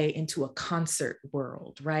my way into a concert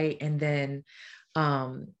world, right? And then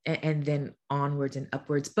and then onwards and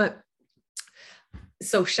upwards. But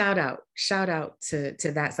so shout out to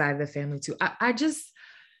that side of the family too. I just,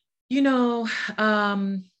 you know,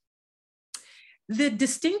 um, the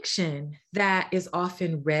distinction that is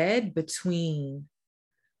often read between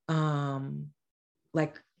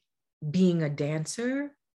like being a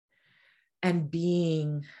dancer and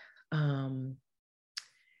being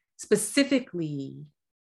specifically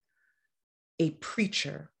a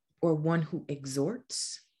preacher or one who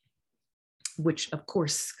exhorts, which of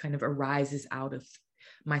course kind of arises out of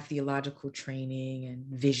my theological training and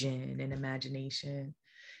vision and imagination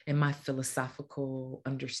and my philosophical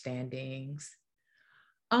understandings.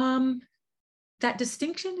 That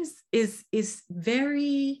distinction is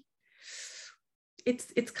very,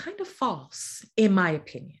 it's kind of false in my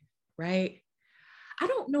opinion, right? I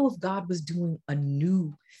don't know if God was doing a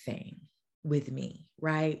new thing with me,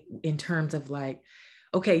 right? In terms of like,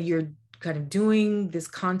 okay, you're kind of doing this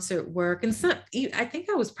concert work. And I think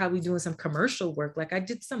I was probably doing some commercial work. Like I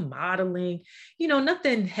did some modeling,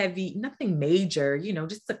 nothing heavy, nothing major,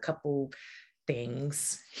 just a couple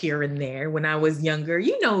things here and there when I was younger.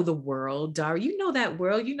 The world, Dar, that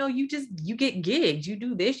world, you get gigs, you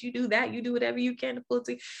do this, you do that, you do whatever you can to pull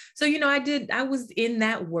to. So, I was in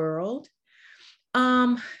that world.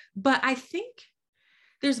 But I think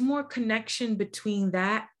there's more connection between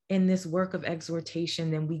that and this work of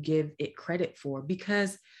exhortation than we give it credit for,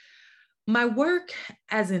 because my work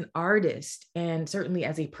as an artist and certainly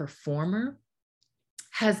as a performer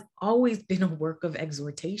has always been a work of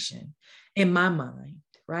exhortation in my mind,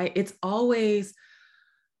 right? It's always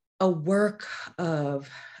a work of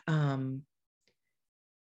kind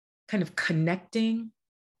of connecting,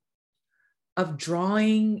 of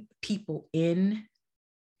drawing people in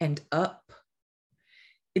and up.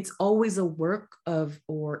 It's always a work of,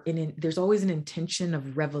 there's always an intention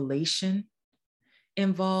of revelation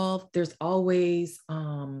involved. There's always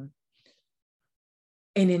an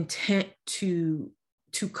intent to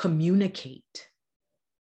communicate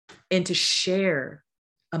and to share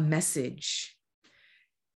a message.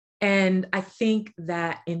 And I think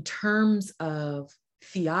that in terms of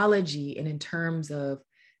theology and in terms of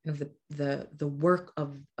the work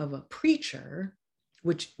of a preacher,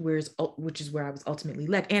 which is where I was ultimately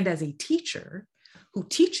led, and as a teacher who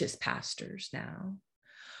teaches pastors now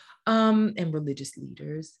and religious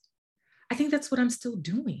leaders, I think that's what I'm still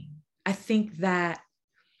doing. I think that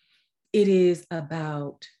it is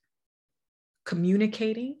about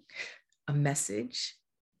communicating a message.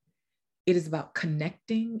 It is about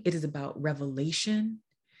connecting. It is about revelation.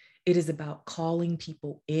 It is about calling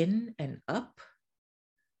people in and up.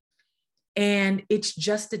 And it's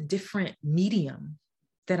just a different medium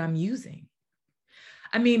that I'm using.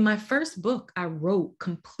 I mean, my first book I wrote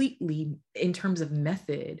completely in terms of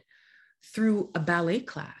method through a ballet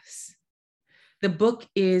class. The book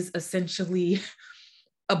is essentially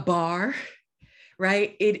a bar,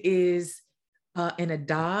 right? It is an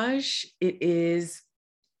adage. It is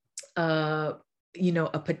a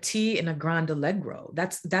petit and a grand allegro.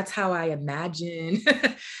 That's how I imagine,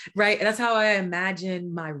 right? That's how I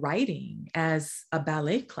imagine my writing as a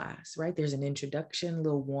ballet class, right? There's an introduction, a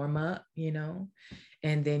little warm up,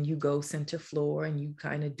 and then you go center floor and you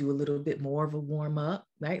kind of do a little bit more of a warm up,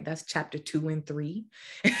 right? That's chapter 2 and 3.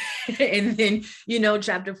 And then,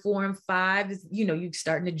 chapter 4 and 5 is, you're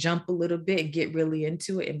starting to jump a little bit, get really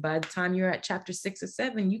into it. And by the time you're at chapter 6 or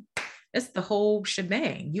 7, that's the whole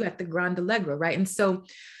shebang. You at the Grand Allegro, right? And so,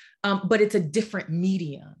 but it's a different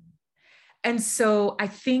medium. And so I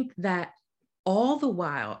think that all the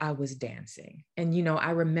while I was dancing, and, I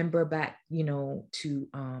remember back, to,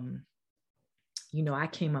 I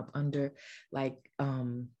came up under like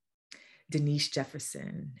Denise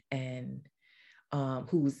Jefferson, and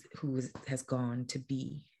who has gone to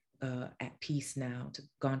be at peace now,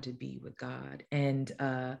 gone to be with God. And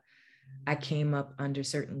I came up under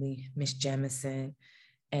certainly Miss Jamison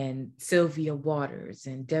and Sylvia Waters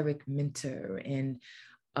and Derek Minter and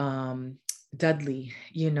Dudley,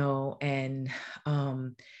 and,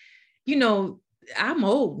 I'm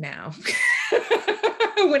old now.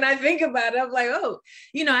 When I think about it, I'm like, oh,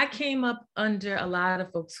 I came up under a lot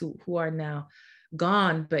of folks who are now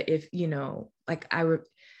gone. But if, like I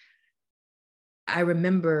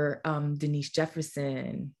remember Denise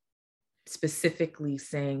Jefferson specifically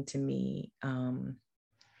saying to me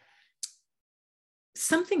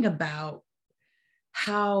something about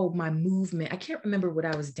how my movement, I can't remember what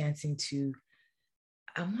I was dancing to.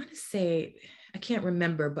 I want to say, I can't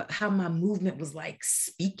remember, but how my movement was like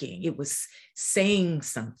speaking. It was saying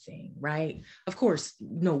something, right? Of course,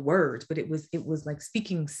 no words, but it was like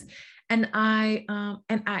speaking. And I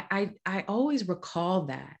always recall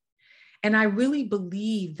that. And I really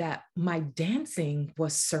believe that my dancing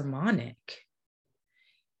was sermonic.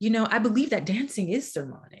 I believe that dancing is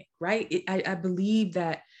sermonic, right? I believe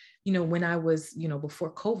that, when I was,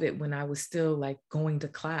 before COVID, when I was still like going to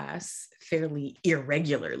class fairly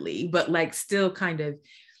irregularly, but like still kind of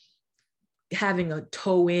having a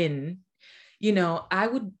toe in, I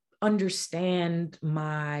would understand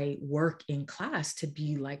my work in class to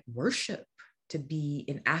be like worship, to be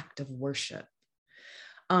an act of worship.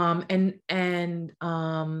 And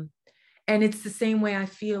it's the same way I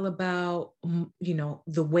feel about,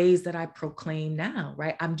 the ways that I proclaim now,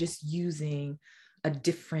 right? I'm just using a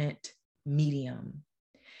different medium.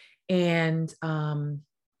 And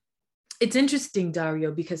it's interesting,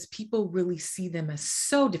 Dario, because people really see them as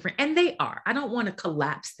so different, and they are. I don't want to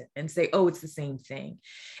collapse them and say, oh, it's the same thing.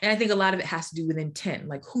 And I think a lot of it has to do with intent,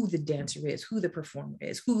 like who the dancer is, who the performer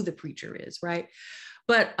is, who the preacher is, right?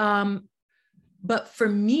 But for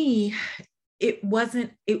me, it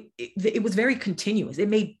wasn't, it was very continuous. It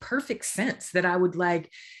made perfect sense that I would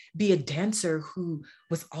like be a dancer who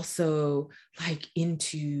was also like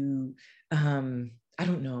into, I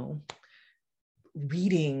don't know,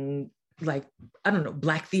 reading like, I don't know,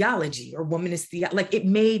 Black theology or womanist theology. Like it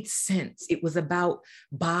made sense. It was about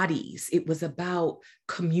bodies. It was about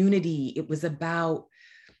community. It was about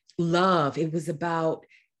love. It was about,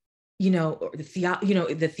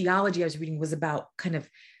 the theology I was reading was about kind of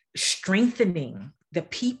strengthening the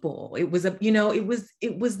people. It was it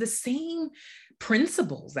was the same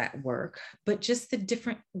principles at work, but just a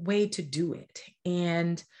different way to do it.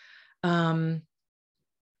 And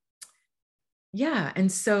yeah.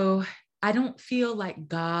 And so I don't feel like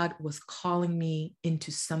God was calling me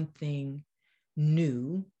into something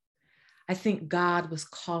new. I think God was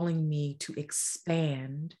calling me to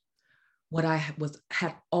expand what I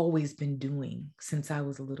had always been doing since I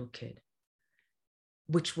was a little kid,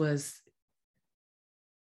 which was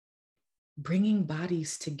bringing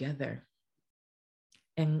bodies together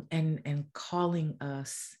and calling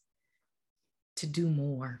us to do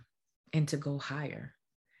more and to go higher.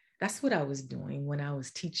 That's what I was doing when I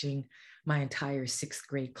was teaching my entire sixth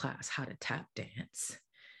grade class how to tap dance.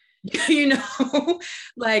 You know,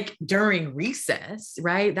 like during recess,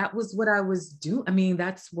 right? That was what I was doing. I mean,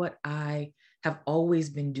 that's what I have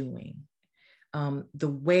always been doing. The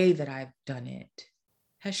way that I've done it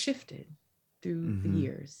has shifted through the Mm-hmm.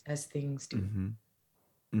 years as things do. Mm-hmm.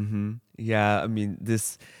 Mm-hmm. Yeah, I mean,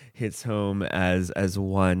 this hits home as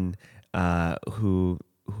one who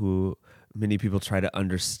many people try to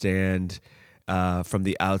understand from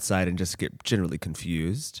the outside and just get generally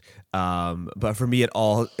confused. But for me, it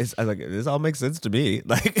all is I like this all makes sense to me.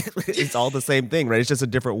 Like it's all the same thing, right? It's just a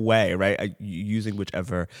different way, right? Using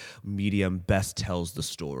whichever medium best tells the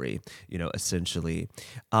story, essentially.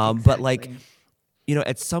 But like, Exactly.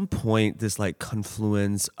 at some point, this like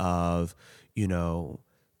confluence of, you know,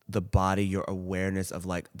 the body, your awareness of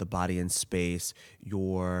like the body in space,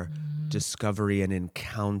 your discovery and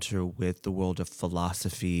encounter with the world of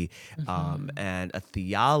philosophy, Mm-hmm. and a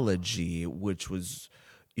theology, which was,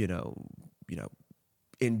 you know, you know,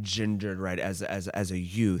 engendered right as a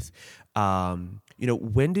youth.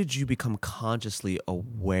 When did you become consciously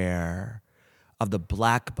aware of the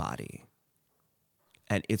Black body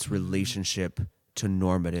and its Mm-hmm. relationship to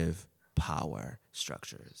normative power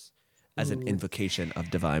structures as an Ooh. invocation of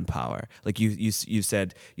divine power? Like you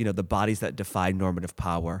said, the bodies that defy normative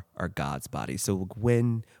power are God's bodies. So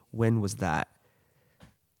when was that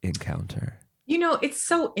encounter? You know, it's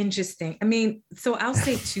so interesting. I mean, so I'll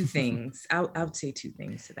say two things. I'll say two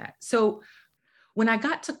things to that. So when I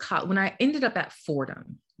got to college, when I ended up at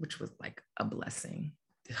Fordham, which was like a blessing,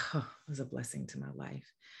 it was a blessing to my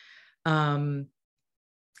life. Um,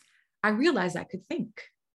 I realized I could think.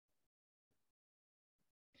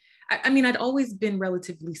 I mean, I'd always been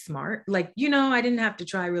relatively smart. Like, I didn't have to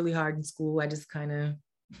try really hard in school. I just kind of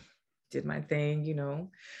did my thing.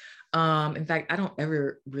 In fact, I don't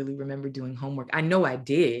ever really remember doing homework. I know I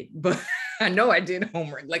did, but I know I did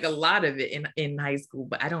homework, like a lot of it in high school,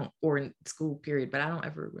 but I don't, or in school period, but I don't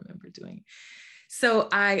ever remember doing it. So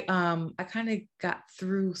I kind of got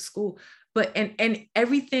through school, but and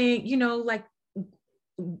everything, like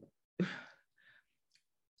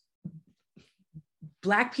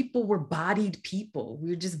Black people were bodied people. We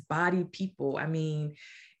were just bodied people. I mean,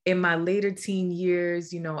 in my later teen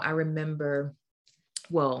years, I remember,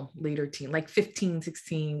 well, later teen, like 15,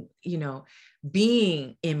 16,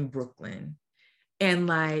 being in Brooklyn. And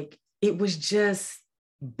like, it was just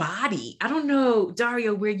body. I don't know,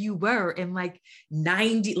 Dario, where you were in like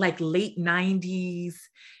 90, like late 90s,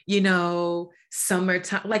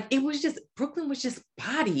 summertime. Like, it was just, Brooklyn was just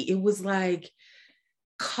body. It was like,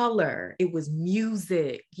 color, it was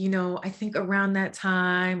music. I think around that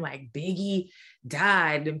time, like Biggie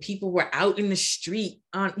died and people were out in the street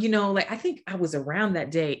on, like I think I was around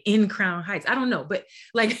that day in Crown Heights. I don't know, but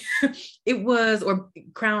like it was, or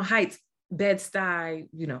Crown Heights, Bed-Stuy,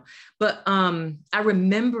 but I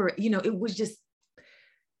remember, it was just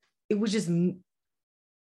it was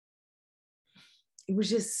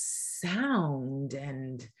just sound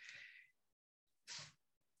and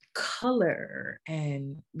color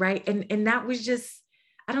and right, and that was just,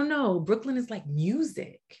 I don't know, Brooklyn is like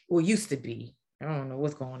music, or used to be. I don't know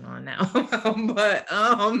what's going on now. But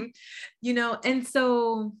and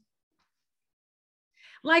so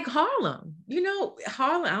like Harlem,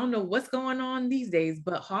 Harlem, I don't know what's going on these days,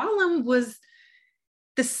 but Harlem was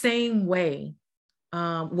the same way.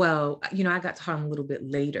 Well, I got to Harlem a little bit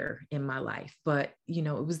later in my life, but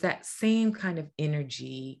it was that same kind of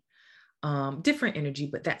energy, different energy,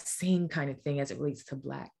 but that same kind of thing as it relates to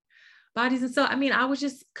Black bodies. And so, I mean, I was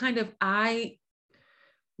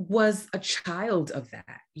a child of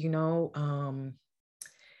that,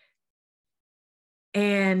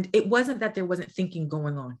 and it wasn't that there wasn't thinking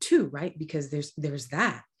going on too, right? Because there's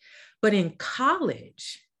that. But in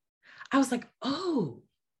college, I was like, oh,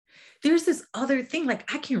 there's this other thing. Like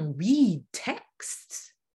I can read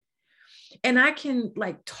texts and I can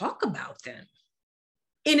like talk about them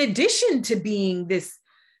in addition to being this,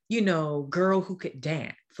 girl who could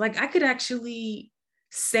dance. Like I could actually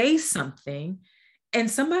say something and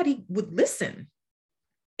somebody would listen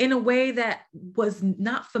in a way that was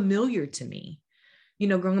not familiar to me.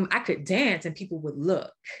 Growing up, I could dance and people would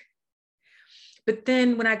look. But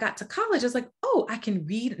then when I got to college, I was like, oh, I can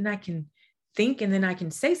read and I can think, and then I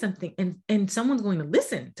can say something, and someone's going to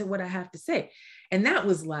listen to what I have to say. And that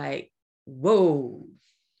was like, whoa.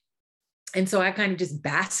 And so I kind of just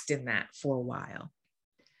basked in that for a while.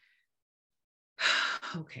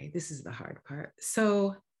 Okay, this is the hard part.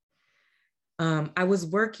 So I was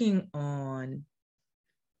working on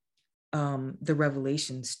the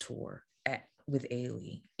Revelations tour with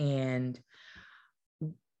Ailey, and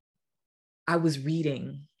I was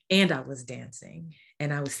reading and I was dancing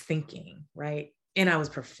and I was thinking, right? And I was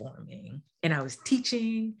performing and I was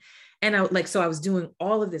teaching, and so I was doing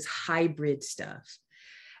all of this hybrid stuff.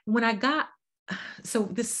 When I got, so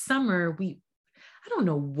this summer, I don't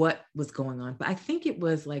know what was going on, but I think it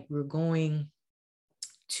was like we were going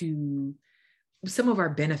to, some of our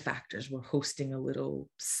benefactors were hosting a little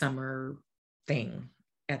summer thing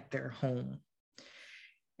at their home.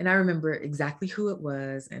 And I remember exactly who it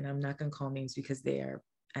was, and I'm not going to call names because they're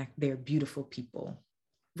beautiful people,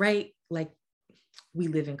 right? Like, we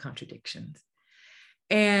live in contradictions.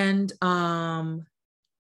 And I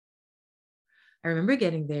remember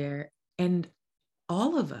getting there, and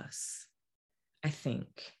all of us, I think,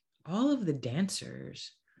 all of the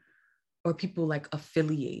dancers or people like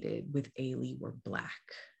affiliated with Ailey were Black.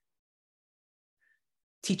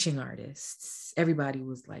 Teaching artists, everybody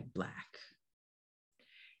was like Black.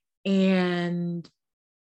 And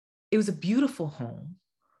it was a beautiful home.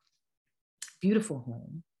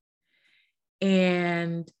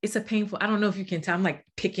 And it's a painful, I don't know if you can tell, I'm like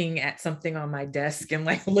picking at something on my desk and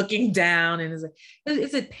like looking down, and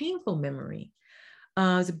it's a painful memory. It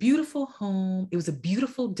was a beautiful home. It was a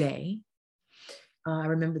beautiful day. I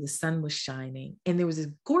remember the sun was shining and there was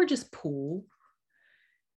this gorgeous pool.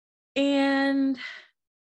 And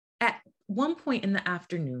at one point in the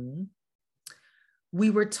afternoon, we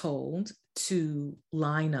were told to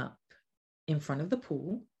line up in front of the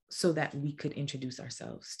pool so that we could introduce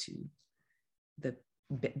ourselves to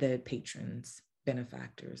the patrons,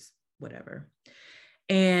 benefactors, whatever.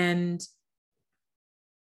 And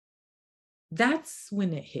that's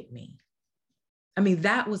when it hit me. I mean,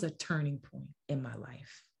 that was a turning point in my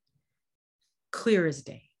life. Clear as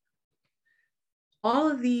day.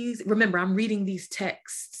 All of these, remember, I'm reading these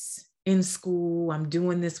texts in school. I'm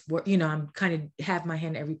doing this work, I'm kind of have my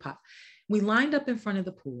hand in every pot. We lined up in front of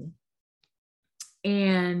the pool,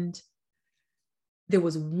 and there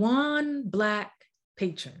was one Black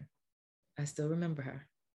patron. I still remember her.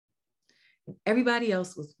 Everybody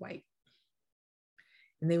else was white.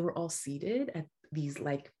 And they were all seated at these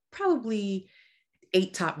like probably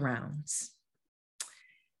 8 top rounds.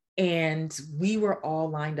 And we were all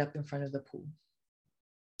lined up in front of the pool.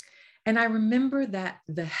 And I remember that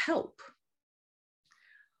the help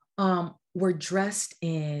were dressed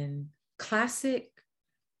in classic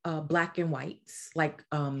Black and whites, like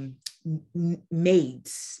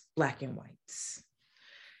maids, Black and whites,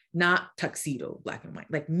 not tuxedo Black and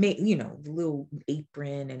white, like, the little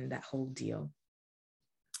apron and that whole deal.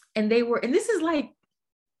 And this is like,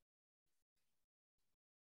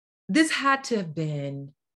 this had to have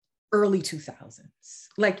been early 2000s.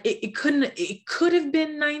 Like it could have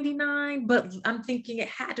been 99, but I'm thinking it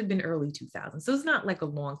had to have been early 2000s. So it's not like a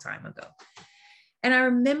long time ago. And I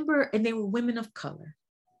remember, and they were women of color,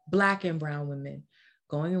 Black and brown women,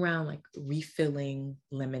 going around like refilling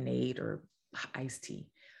lemonade or iced tea.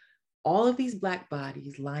 All of these Black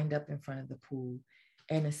bodies lined up in front of the pool,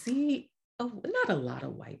 and a sea of, not a lot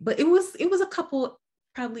of white, but it was a couple,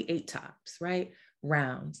 probably 8 tops, right?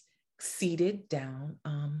 Rounds, seated down,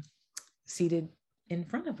 seated in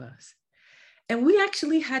front of us. And we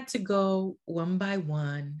actually had to go one by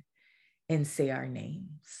one and say our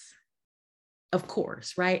names, of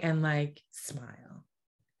course, right? And like smile.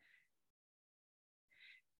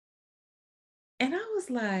 And I was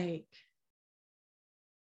like,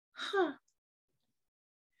 I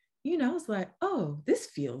was like, oh, this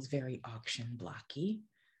feels very auction blocky.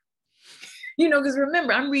 Because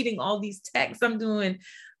remember, I'm reading all these texts, I'm doing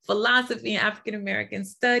philosophy and African-American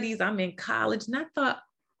studies, I'm in college. And I thought,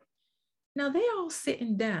 now they all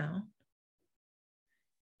sitting down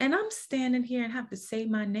and I'm standing here and have to say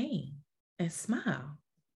my name and smile.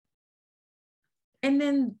 And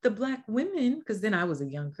then the Black women, because then I was a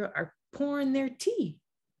young girl, are pouring their tea.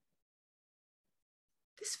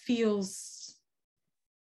 This feels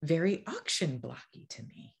very auction blocky to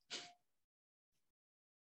me.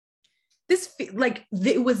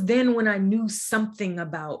 It was then when I knew something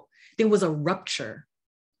about, there was a rupture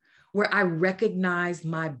where I recognized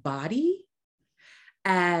my body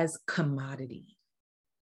as commodity.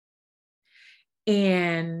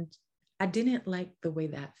 And I didn't like the way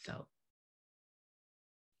that felt.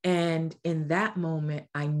 And And in that moment,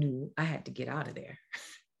 I knew I had to get out of there.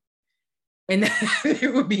 And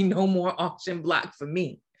there would be no more auction block for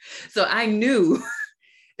me. So I knew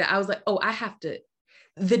that I was like, oh, I have to.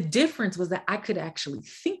 The difference was that I could actually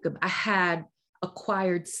think of, I had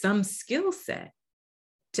acquired some skill set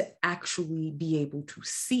to actually be able to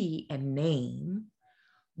see and name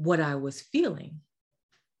what I was feeling.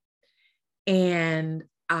 And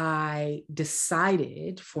I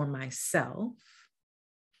decided for myself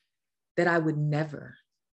that I would never,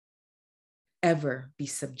 ever be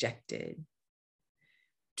subjected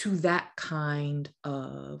to that kind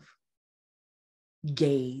of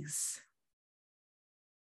gaze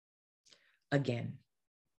again.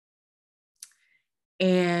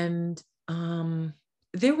 And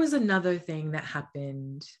there was another thing that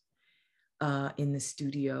happened in the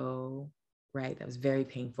studio, right? That was very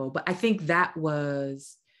painful. But I think that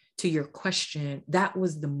was, to your question, that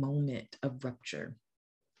was the moment of rupture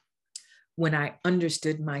when I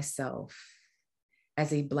understood myself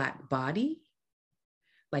as a Black body,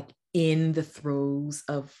 like in the throes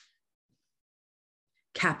of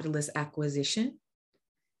capitalist acquisition,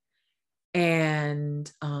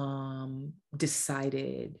 and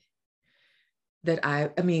decided that I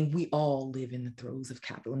mean, we all live in the throes of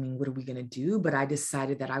capital. I mean, what are we going to do? But I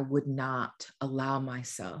decided that I would not allow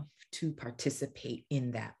myself to participate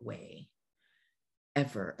in that way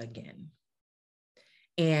ever again.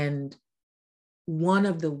 And one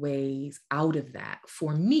of the ways out of that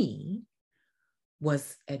for me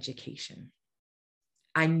was education.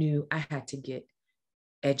 I knew I had to get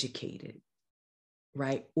educated,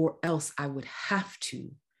 right? Or else I would have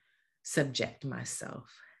to subject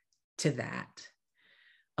myself to that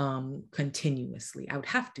continuously. I would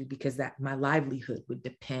have to, because that my livelihood would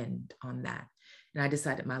depend on that. And I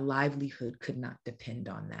decided my livelihood could not depend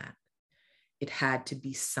on that. It had to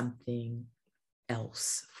be something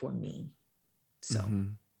else for me. So.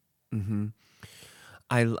 Mm-hmm. Mm-hmm.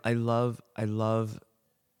 I love, I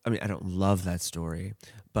mean, I don't love that story,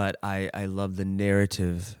 but I love the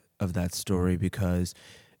narrative of that story because,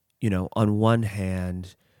 you know, on one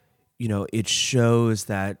hand, you know, it shows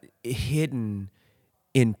that hidden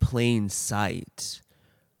in plain sight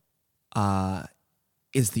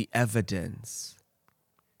is the evidence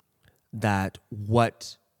that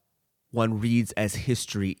what one reads as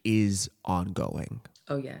history is ongoing.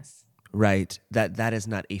 Oh, yes. Right, that is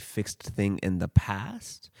not a fixed thing in the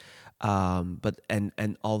past, but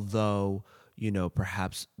and although, you know,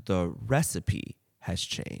 perhaps the recipe has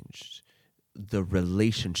changed, the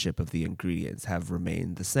relationship of the ingredients have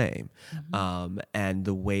remained the same, and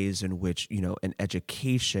the ways in which, you know, an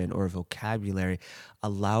education or a vocabulary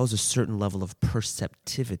allows a certain level of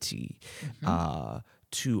perceptivity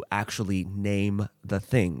to actually name the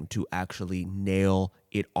thing, to actually nail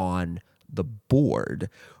it on the board,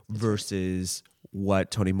 versus what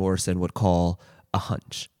Toni Morrison would call a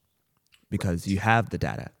hunch. Because you have the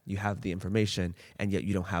data, you have the information, and yet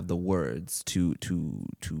you don't have the words to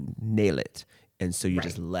nail it, and so you're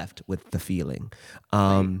just left with the feeling.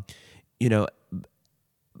 You know,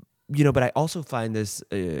 but I also find this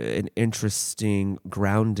an interesting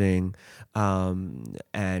grounding and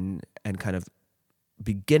kind of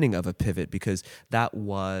beginning of a pivot, because that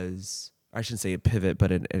was, I shouldn't say a pivot,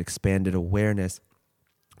 but an expanded awareness,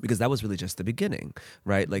 because that was really just the beginning,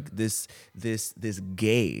 right? Like this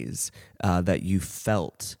gaze that you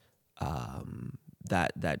felt,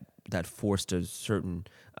 that forced a certain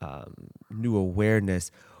new awareness,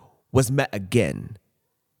 was met again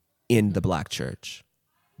in the Black church.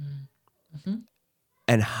 Mm-hmm.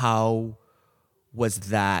 And how was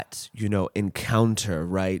that, you know, encounter,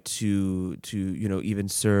 right, to you know, even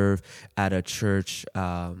serve at a church,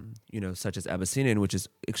 you know, such as Abyssinian, which is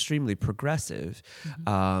extremely progressive,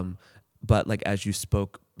 but like as you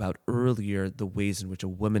spoke about earlier, the ways in which a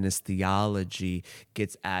womanist theology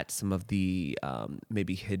gets at some of the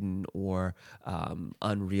maybe hidden or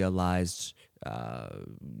unrealized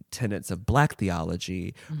tenets of Black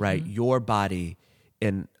theology, right? Your body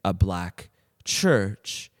in a Black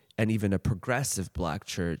church, and even a progressive Black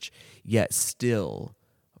church, yet still,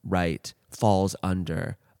 right, falls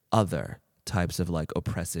under other types of like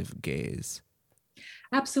oppressive gaze.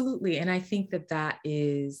 Absolutely. And I think that that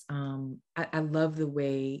is, I love the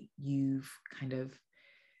way you've kind of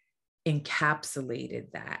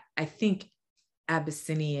encapsulated that. I think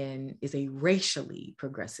Abyssinian is a racially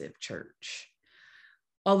progressive church.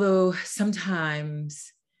 Although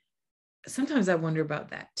sometimes I wonder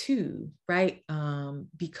about that too, right?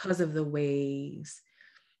 Because of the ways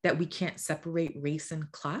that we can't separate race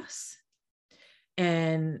and class,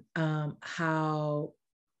 and how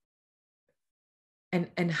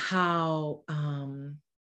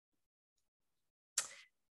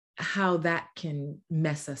how that can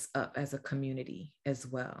mess us up as a community as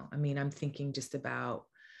well. I mean, I'm thinking just about,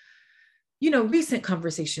 recent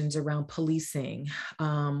conversations around policing,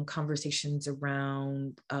 conversations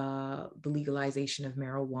around the legalization of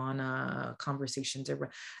marijuana, conversations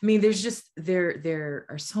around, I mean, there's just, there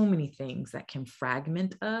are so many things that can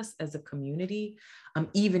fragment us as a community,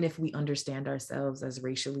 even if we understand ourselves as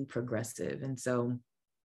racially progressive. And so,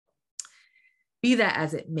 be that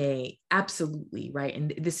as it may, absolutely, right?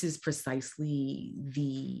 And this is precisely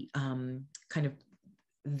the kind of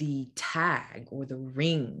the tag or the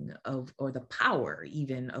ring of, or the power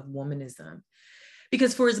even of womanism.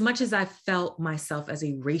 Because for as much as I felt myself as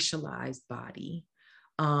a racialized body,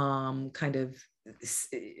 kind of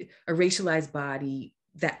a racialized body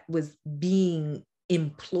that was being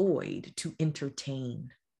employed to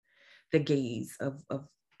entertain the gaze of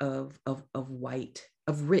white,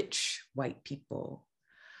 of rich white people.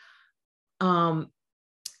 In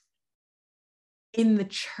the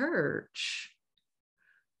church,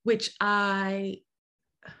 which I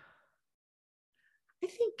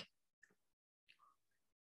think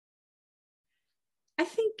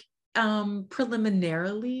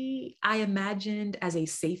preliminarily I imagined as a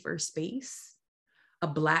safer space, a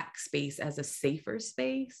Black space as a safer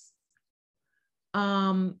space.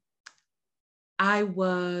 I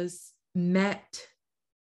was met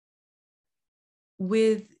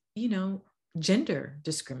with, gender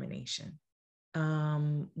discrimination,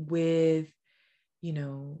 with,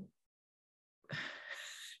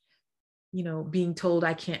 being told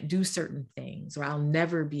I can't do certain things, or I'll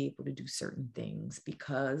never be able to do certain things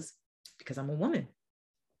because I'm a woman.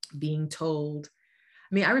 Being told,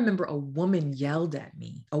 I mean, I remember a woman yelled at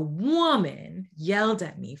me for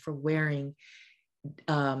wearing,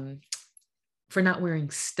 for not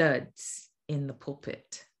wearing studs in the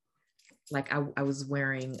pulpit. Like I was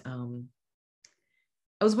wearing an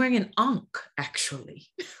ankh, actually,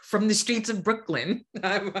 from the streets of Brooklyn.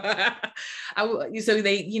 So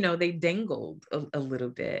they dangled a little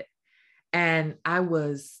bit, and I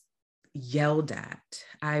was yelled at.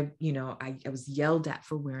 I was yelled at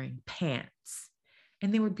for wearing pants,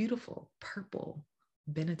 and they were beautiful purple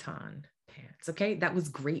Benetton pants. Okay, that was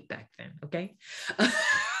great back then. Okay,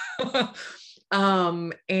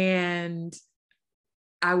 and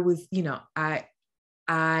I was,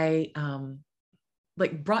 I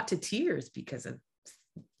like brought to tears because of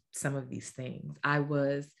some of these things. I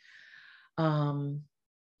was, the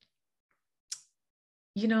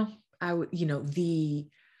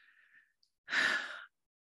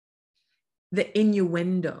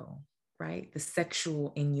innuendo, right? The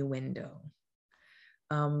sexual innuendo,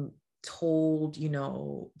 told,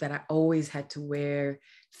 that I always had to wear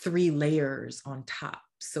 3 layers on top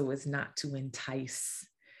so as not to entice,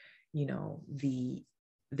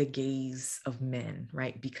 the gaze of men,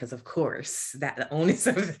 right? Because of course that the onus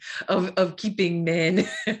of keeping men,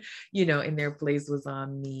 in their place was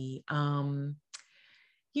on me.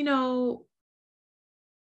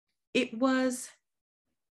 It was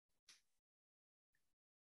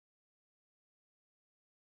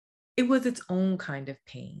its own kind of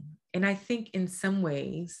pain. And I think in some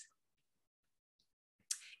ways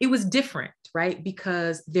it was different, right?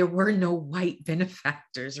 Because there were no white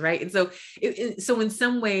benefactors, right? And so, so in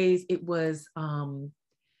some ways it was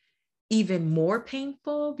even more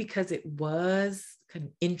painful because it was kind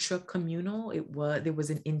of intra-communal. There was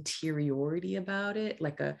an interiority about it,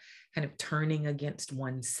 like a kind of turning against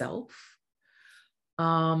oneself.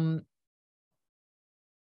 And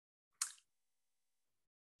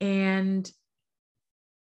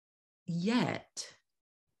yet,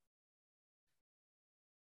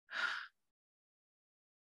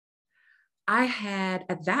 I had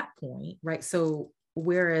at that point, right? So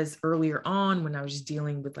whereas earlier on when I was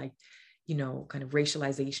dealing with kind of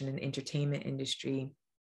racialization in the entertainment industry,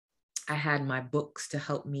 I had my books to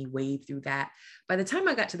help me wade through that. By the time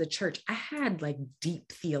I got to the church, I had like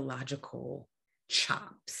deep theological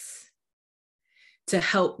chops to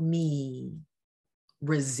help me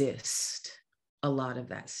resist a lot of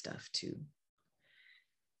that stuff too.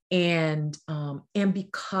 And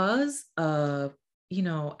because of,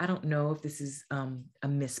 I don't know if this is a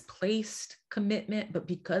misplaced commitment, but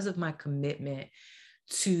because of my commitment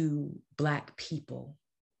to Black people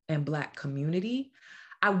and Black community,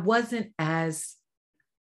 I wasn't as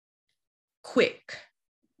quick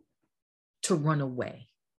to run away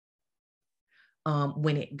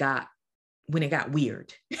when it got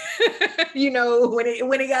weird,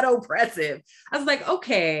 when it got oppressive. I was like,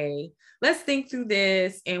 okay, let's think through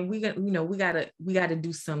this, and we got to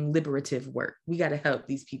do some liberative work. We got to help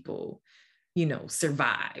these people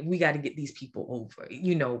survive. We got to get these people over,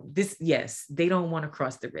 this, yes, they don't want to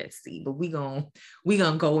cross the Red Sea, but we gonna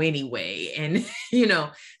go anyway. And,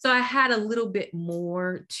 so I had a little bit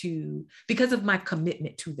more because of my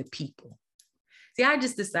commitment to the people. See, I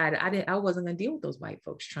just decided I wasn't gonna deal with those white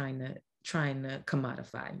folks trying to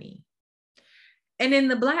commodify me. And in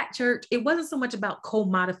the Black church, it wasn't so much about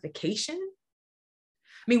commodification.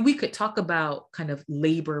 I mean, we could talk about kind of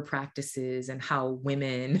labor practices and how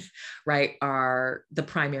women, right, are the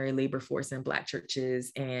primary labor force in Black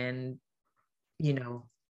churches, and,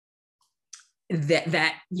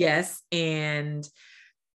 that yes, and,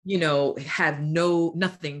 have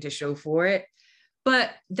nothing to show for it.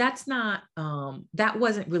 But that's not, that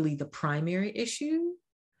wasn't really the primary issue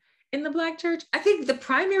in the Black church. I think the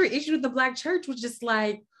primary issue with the Black church was just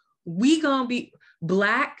like, we gonna be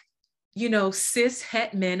Black, cis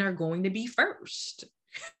het men are going to be first.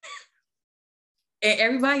 And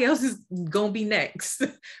everybody else is gonna be next,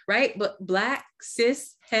 right? But Black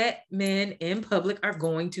cis het men in public are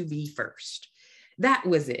going to be first. That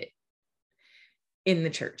was it in the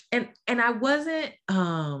church. And I wasn't,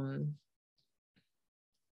 and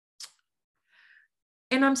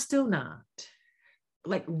I'm still not,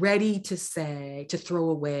 like, ready to throw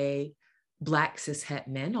away Black cis het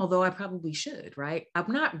men, although I probably should, right?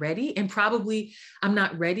 I'm not ready. And probably I'm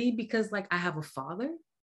not ready because, like, I have a father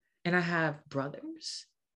and I have brothers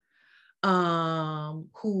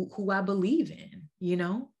who I believe in,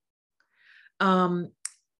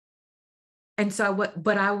 and so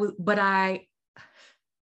but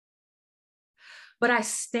I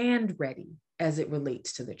stand ready as it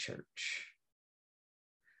relates to the church.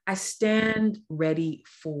 I stand ready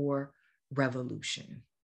for revolution.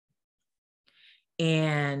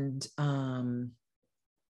 And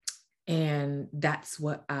that's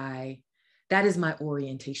that is my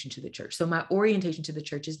orientation to the church. So my orientation to the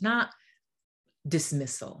church is not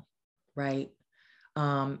dismissal, right?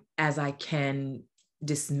 As I can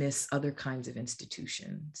dismiss other kinds of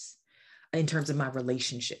institutions in terms of my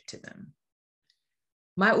relationship to them.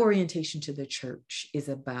 My orientation to the church is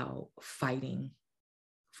about fighting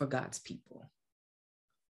for God's people.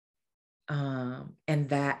 And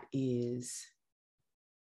that is,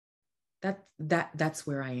 that's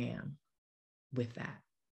where I am with that,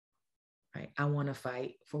 right? I want to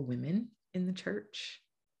fight for women in the church.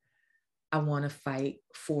 I want to fight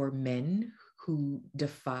for men who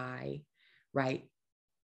defy, right,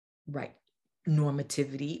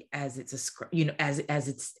 normativity as it's as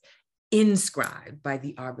it's inscribed by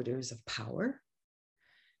the arbiters of power.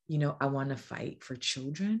 I want to fight for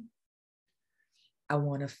children. I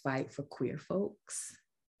want to fight for queer folks.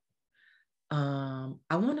 I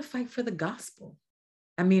want to fight for the gospel.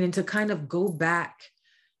 I mean, and to kind of go back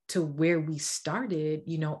to where we started,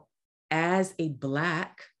 as a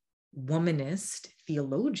Black womanist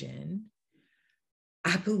theologian,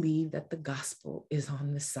 I believe that the gospel is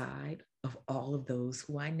on the side of all of those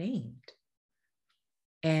who I named.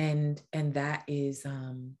 And that is,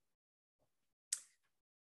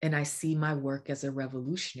 and I see my work as a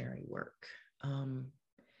revolutionary work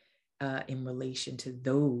in relation to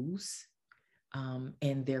those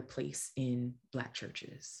and their place in Black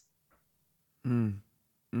churches. I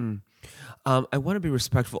want to be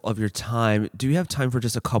respectful of your time. Do you have time for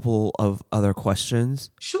just a couple of other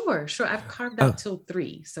questions? Sure. I've carved out till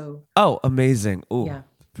 3. So. Oh, amazing. Oh, yeah.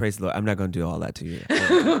 Praise the Lord. I'm not going to do all that to you.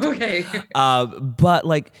 Okay. But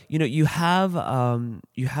like, you have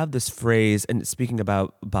this phrase, and speaking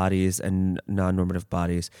about bodies and non-normative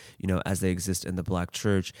bodies, as they exist in the Black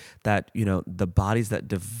church, that, the bodies that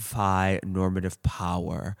defy normative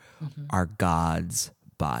power are God's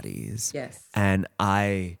bodies. Yes. And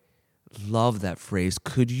I love that phrase.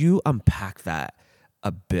 Could you unpack that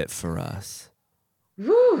a bit for us?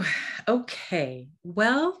 Woo. Okay.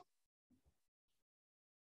 Well,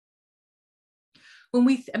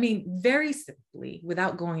 very simply,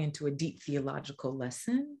 without going into a deep theological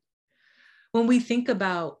lesson, when we think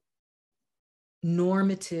about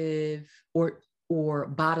normative or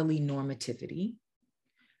bodily normativity,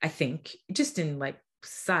 I think just in like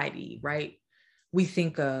society, right? We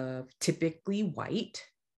think of typically white,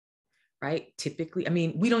 right? Typically,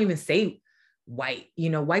 we don't even say white,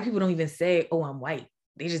 white people don't even say, oh, I'm white.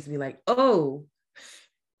 They just be like, oh,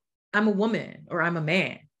 I'm a woman or I'm a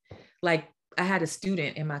man. Like, I had a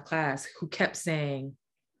student in my class who kept saying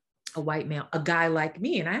a white male, a guy like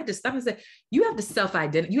me. And I had to stop and say, you have to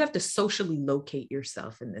self-identify, you have to socially locate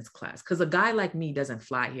yourself in this class, because a guy like me doesn't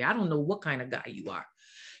fly here. I don't know what kind of guy you are.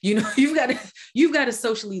 you've got to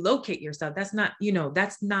socially locate yourself. That's not,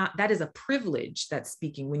 that is a privilege that's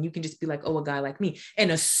speaking, when you can just be like, oh, a guy like me,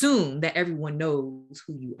 and assume that everyone knows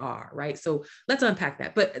who you are, right? So let's unpack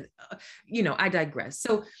that. But I digress.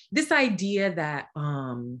 So this idea that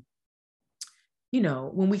when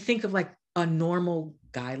we think of like a normal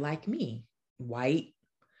guy like me, white,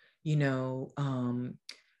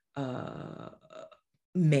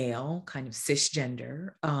 male, kind of cisgender,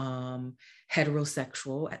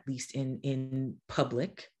 heterosexual, at least in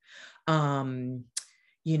public,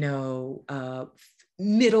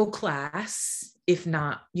 middle class, if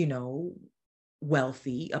not,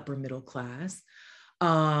 wealthy, upper middle class.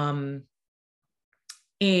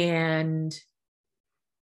 And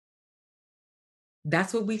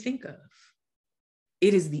that's what we think of.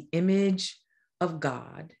 It is the image of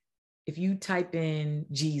God. If you type in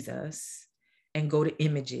Jesus and go to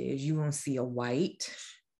images, you won't see a white,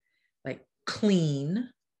 like clean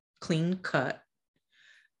cut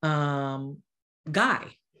guy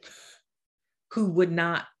who would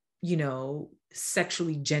not,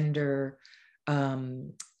 sexually gender,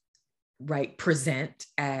 right, present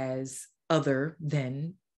as other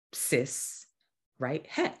than cis, right,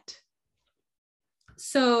 het.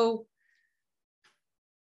 So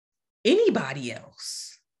anybody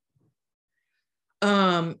else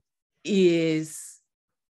is,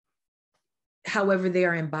 however they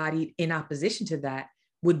are embodied in opposition to that,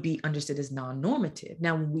 would be understood as non-normative.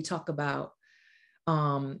 Now, when we talk about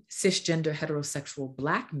cisgender heterosexual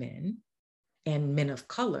Black men and men of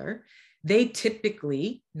color, they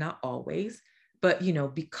typically, not always, but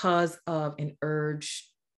because of an urge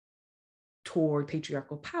toward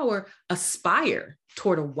patriarchal power, aspire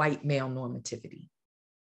toward a white male normativity,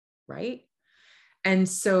 right? And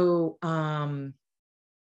so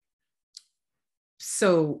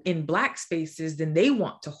in Black spaces, then they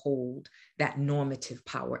want to hold that normative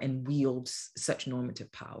power and wield such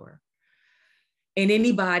normative power. And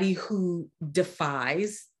anybody who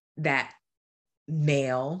defies that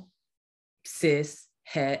male, cis,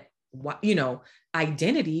 het,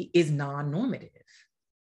 identity is non-normative.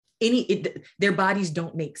 Their bodies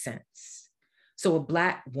don't make sense. So a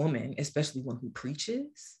Black woman, especially one who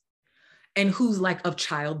preaches and who's like of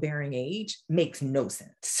childbearing age, makes no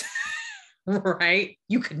sense. Right?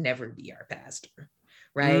 You could never be our pastor,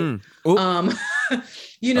 right? A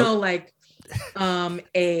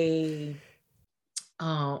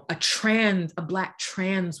Black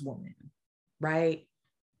trans woman, right?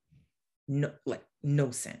 No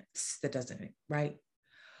sense. That doesn't, right?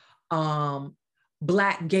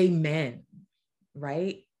 Black gay men,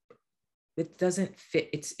 right? It doesn't fit.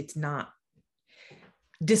 It's not.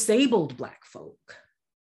 Disabled Black folk,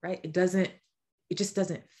 right? It just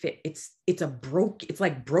doesn't fit. It's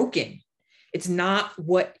like broken. It's not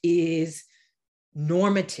what is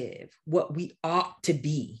normative, what we ought to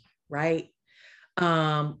be, right?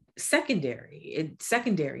 Secondary and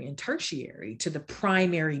tertiary to the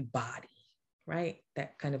primary body, right?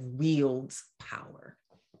 That kind of wields power.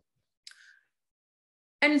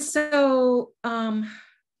 And so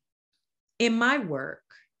in my work,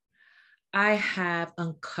 I have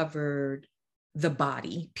uncovered the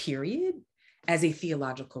body, period, as a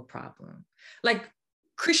theological problem. Like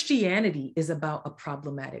Christianity is about a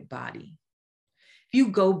problematic body. If you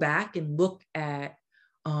go back and look at,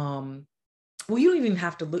 you don't even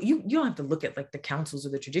have to look, you don't have to look at like the councils or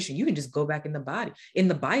the tradition. You can just go back in the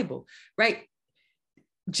Bible, right?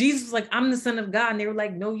 Jesus was like, I'm the Son of God. And they were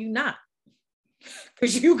like, no, you're not.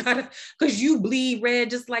 Because you bleed red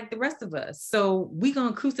just like the rest of us. So we're going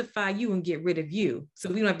to crucify you and get rid of you. So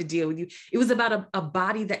we don't have to deal with you. It was about a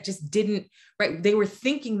body that just didn't, right? They were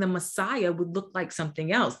thinking the Messiah would look like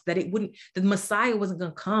something else, that the Messiah wasn't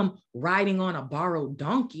going to come riding on a borrowed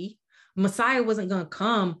donkey. Messiah wasn't going to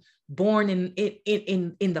come born in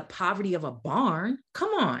the poverty of a barn.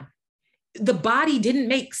 Come on. The body didn't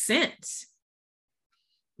make sense,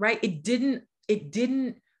 right? It didn't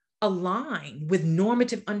align with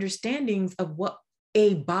normative understandings of what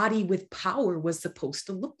a body with power was supposed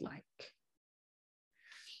to look like.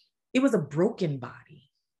 It was a broken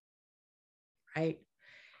body, right?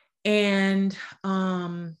 And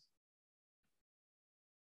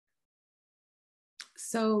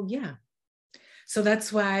so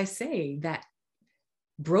that's why I say that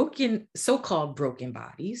so-called broken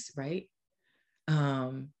bodies, right?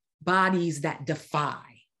 Bodies that defy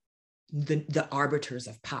the arbiters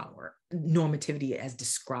of power, normativity as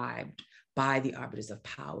described by the arbiters of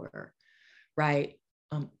power, right,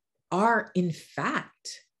 are in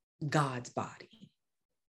fact God's body.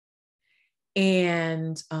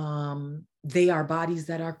 And they are bodies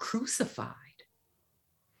that are crucified,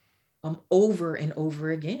 over and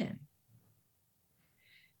over again.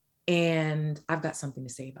 And I've got something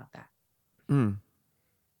to say about that. So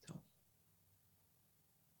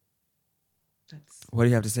what do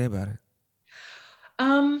you have to say about it?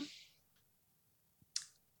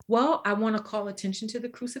 Well, I want to call attention to the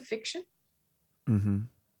crucifixion. Mm-hmm.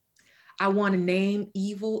 I want to name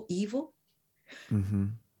evil, evil. Mm-hmm.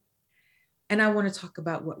 And I want to talk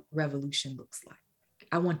about what revolution looks like.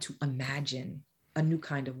 I want to imagine a new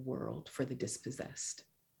kind of world for the dispossessed.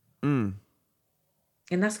 And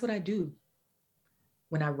that's what I do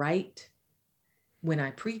when I write, when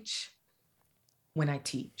I preach, when I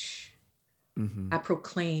teach. I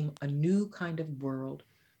proclaim a new kind of world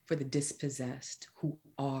for the dispossessed who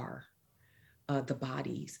are the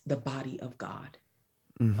body of God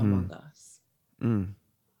among us.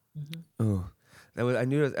 Oh, I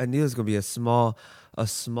knew there was gonna be a small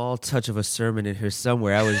touch of a sermon in here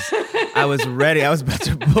somewhere. I was ready. I was about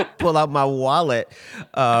to pull out my wallet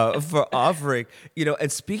for offering.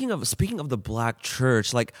 And speaking of the Black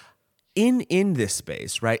church, like in this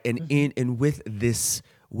space, right, and with this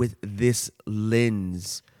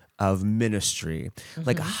lens of ministry,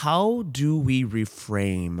 like how do we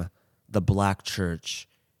reframe the Black church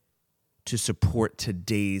to support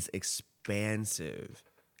today's expansive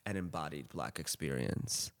and embodied Black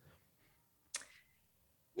experience?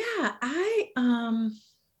 Yeah,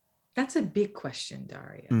 that's a big question,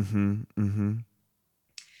 Daria.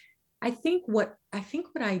 I think what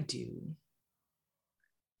I do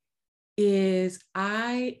is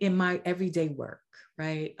in my everyday work,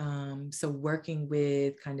 right? So working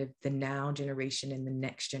with kind of the now generation and the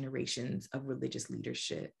next generations of religious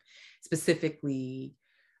leadership, specifically,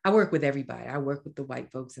 I work with everybody. I work with the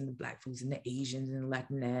white folks and the Black folks and the Asians and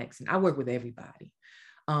Latinx, and I work with everybody.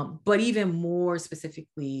 But even more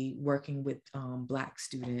specifically, working with Black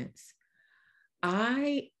students,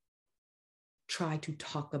 I try to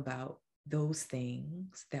talk about those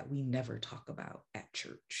things that we never talk about at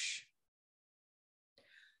church.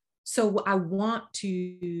 So I want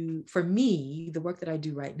to, for me, the work that I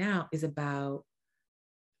do right now is about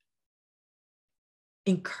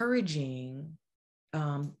encouraging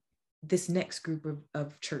this next group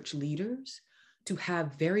of church leaders to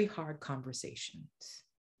have very hard conversations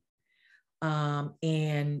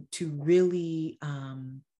and to really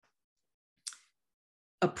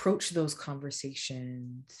approach those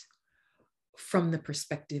conversations from the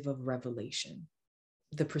perspective of revelation,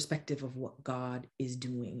 the perspective of what God is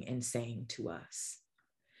doing and saying to us.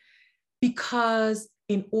 Because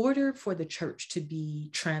in order for the church to be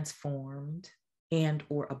transformed and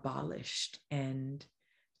or abolished and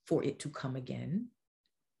for it to come again,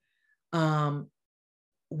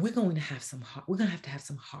 we're going to have some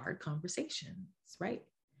hard conversations, right?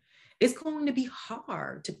 It's going to be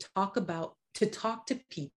hard to talk to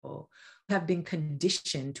people who have been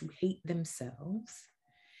conditioned to hate themselves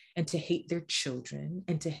and to hate their children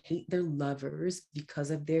and to hate their lovers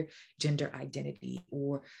because of their gender identity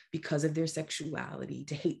or because of their sexuality,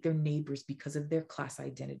 to hate their neighbors because of their class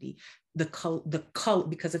identity, because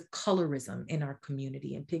of colorism in our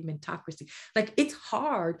community and pigmentocracy. Like, it's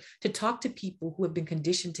hard to talk to people who have been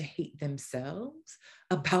conditioned to hate themselves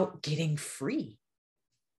about getting free,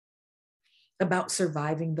 about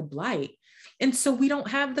surviving the blight. And so we don't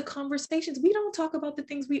have the conversations. We don't talk about the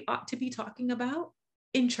things we ought to be talking about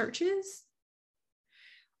in churches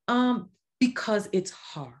because it's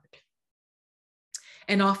hard.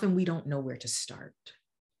 And often we don't know where to start.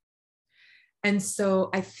 And so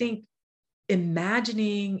I think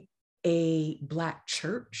imagining a Black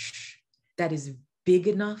church that is big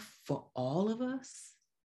enough for all of us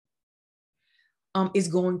is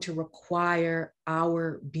going to require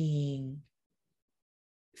our being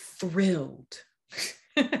thrilled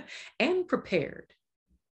and prepared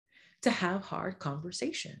to have hard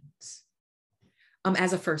conversations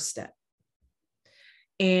as a first step.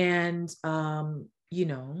 And,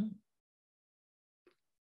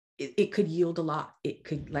 it could yield a lot. It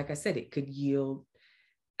could, like I said, it could yield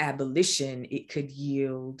abolition. It could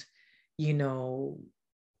yield,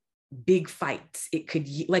 big fights. It could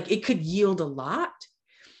yield a lot.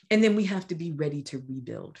 And then we have to be ready to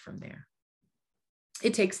rebuild from there.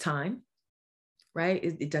 It takes time, right?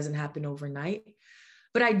 It doesn't happen overnight.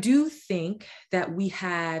 But I do think that we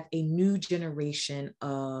have a new generation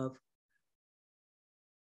of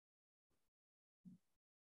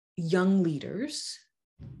young leaders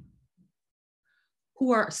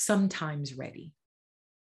who are sometimes ready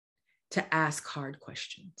to ask hard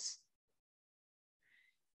questions.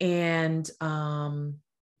 And I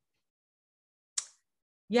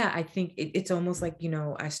think it's almost like,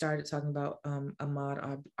 I started talking about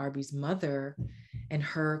Ahmaud Arbery's mother and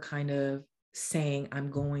her kind of saying, I'm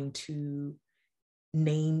going to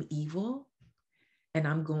name evil and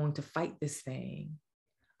I'm going to fight this thing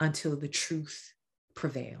until the truth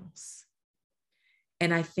prevails.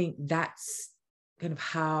 And I think that's kind of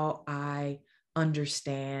how I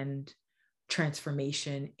understand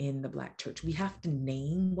transformation in the Black church. We have to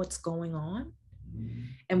name what's going on,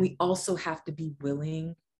 and we also have to be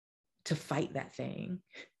willing to fight that thing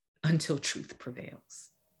until truth prevails.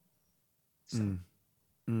 So.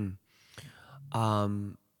 You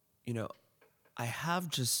know, I have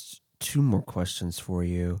just two more questions for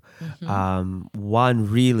you. One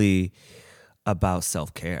really about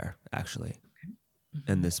self-care, actually,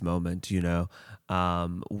 in this moment,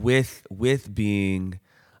 with being,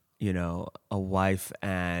 a wife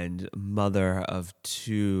and mother of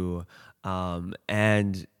two,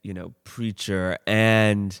 and, preacher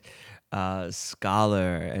and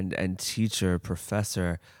scholar and teacher,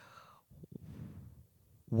 professor.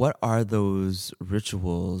 What are those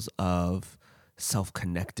rituals of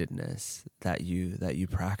self-connectedness that you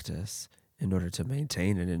practice in order to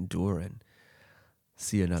maintain and endure and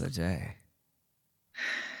see another day?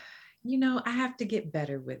 I have to get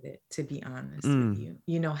better with it, to be honest with you.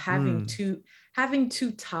 Having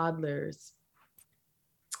two toddlers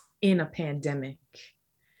in a pandemic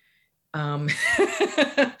um,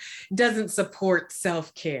 doesn't support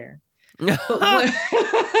self-care.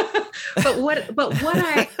 But what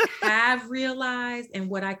I have realized, and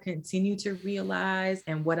what I continue to realize,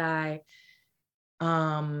 and what I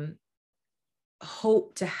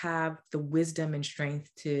hope to have the wisdom and strength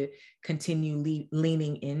to continue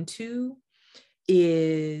leaning into,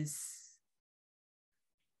 is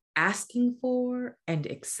asking for and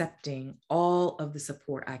accepting all of the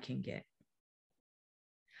support I can get.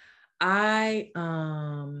 I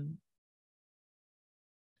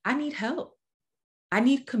need help. I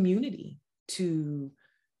need community to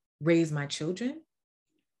raise my children.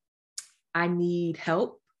 I need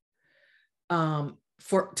help to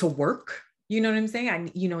work. You know what I'm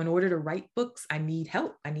saying? In order to write books, I need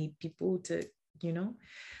help. I need people to,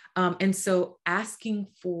 and so asking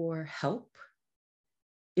for help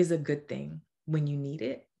is a good thing when you need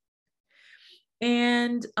it.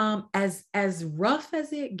 And as rough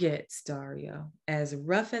as it gets, Dario, as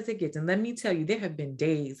rough as it gets, and let me tell you, there have been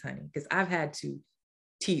days, honey, because I've had to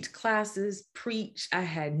teach classes, preach. I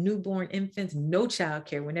had newborn infants, no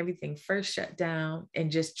childcare when everything first shut down,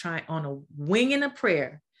 and just trying on a wing and a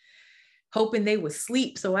prayer, hoping they would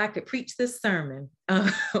sleep so I could preach this sermon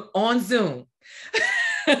on Zoom.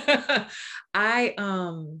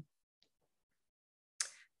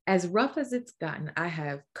 As rough as it's gotten, I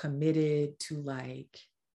have committed to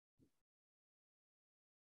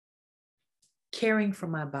caring for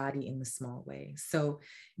my body in the small ways. So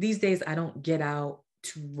these days I don't get out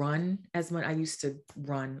to run as much. I used to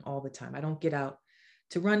run all the time. I don't get out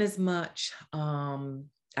to run as much.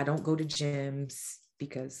 I don't go to gyms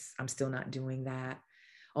because I'm still not doing that.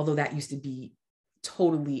 Although that used to be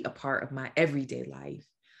totally a part of my everyday life.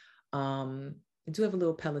 I do have a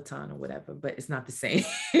little Peloton or whatever, but it's not the same.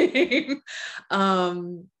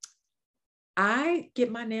 I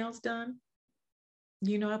get my nails done.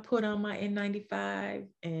 I put on my N95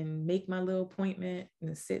 and make my little appointment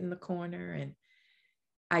and sit in the corner, and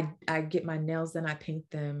I get my nails done. I paint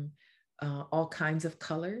them all kinds of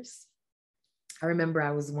colors. I remember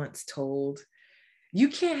I was once told, you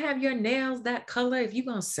can't have your nails that color. If you're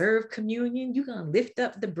going to serve communion, you're going to lift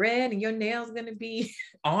up the bread and your nails going to be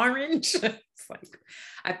orange. It's like,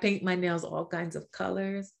 I paint my nails all kinds of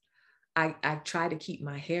colors. I try to keep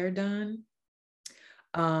my hair done.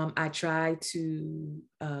 I try to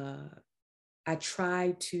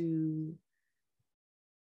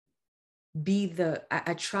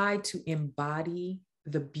embody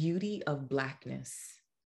the beauty of Blackness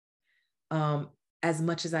as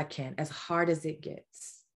much as I can, as hard as it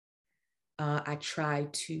gets. I try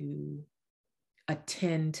to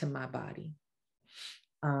attend to my body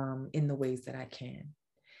in the ways that I can.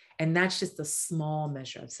 And that's just a small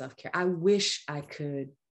measure of self-care. I wish I could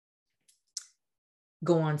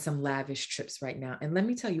go on some lavish trips right now. And let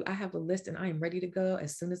me tell you, I have a list and I am ready to go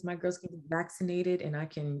as soon as my girls get vaccinated and I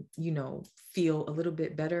can, feel a little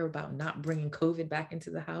bit better about not bringing COVID back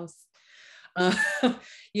into the house. I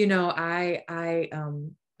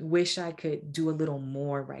wish I could do a little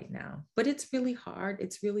more right now, but it's really hard.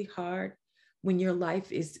 It's really hard when your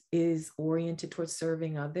life is oriented towards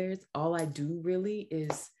serving others. All I do really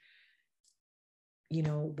is,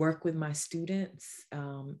 work with my students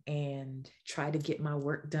and try to get my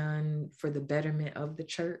work done for the betterment of the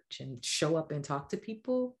church and show up and talk to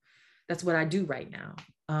people. That's what I do right now.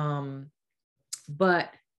 But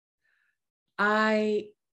I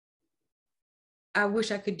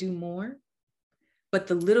wish I could do more, but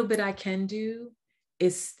the little bit I can do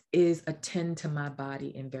is attend to my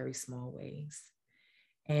body in very small ways.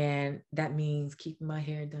 And that means keeping my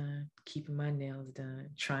hair done, keeping my nails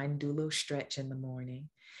done, trying to do a little stretch in the morning.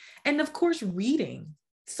 And of course, reading.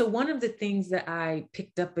 So one of the things that I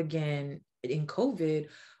picked up again in COVID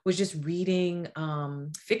was just reading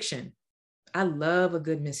fiction. I love a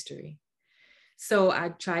good mystery. So I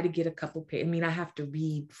try to get a couple pages. I mean, I have to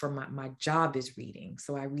read for my job is reading.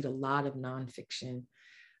 So I read a lot of nonfiction,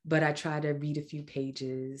 but I try to read a few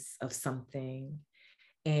pages of something.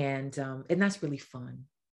 And that's really fun.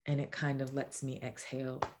 And it kind of lets me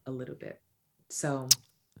exhale a little bit. So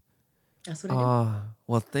that's what I do.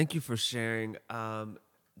 Well, thank you for sharing.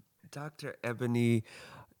 Dr. Ebony,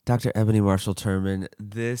 Dr. Eboni Marshall Turman,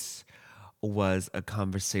 this was a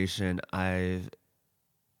conversation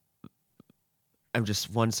I'm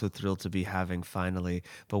just one so thrilled to be having finally,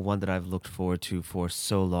 but one that I've looked forward to for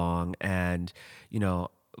so long. And, you know,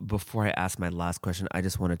 before I ask my last question, I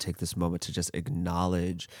just want to take this moment to just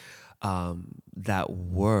acknowledge that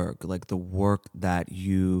work, like the work that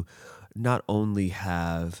you not only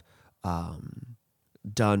have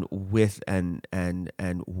done with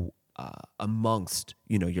amongst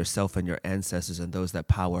yourself and your ancestors and those that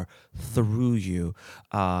power through you,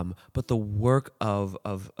 but the work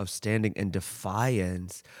of standing in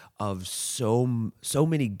defiance of so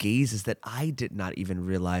many gazes that I did not even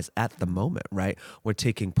realize at the moment, right, were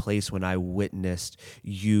taking place when I witnessed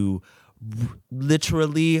you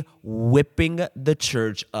literally whipping the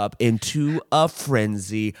church up into a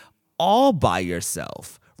frenzy all by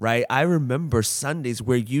yourself, right? I remember Sundays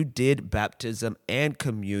where you did baptism and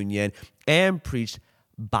communion and preached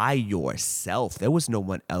by yourself. There was no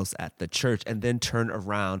one else at the church. And then turn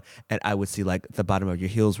around and I would see like the bottom of your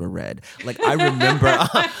heels were red. Like I remember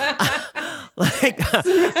like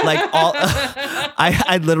all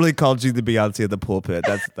I literally called you the Beyonce of the pulpit.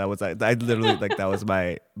 That was I literally like that was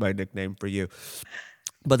my nickname for you.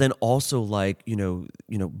 But then also like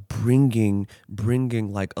bringing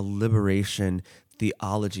like a liberation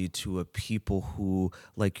theology to a people who,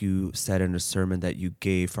 like you said in a sermon that you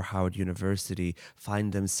gave for Howard University,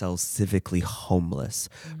 find themselves civically homeless,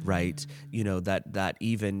 right? That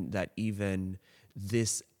even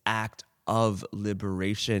this act of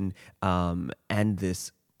liberation and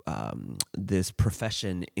this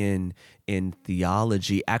profession in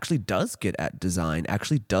theology actually does get at design,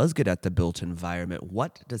 actually does get at the built environment.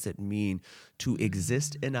 What does it mean to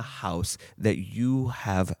exist in a house that you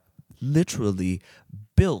have literally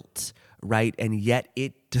built, right? And yet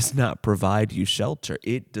it does not provide you shelter.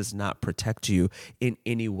 It does not protect you in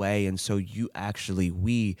any way. And so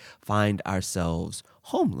we find ourselves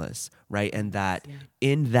homeless, right? And that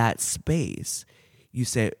in that space, you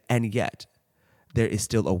say, and yet there is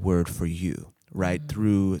still a word for you, right?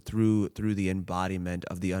 Through the embodiment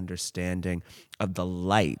of the understanding of the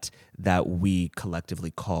light that we collectively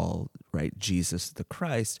call, right, Jesus the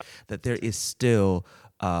Christ, that there is still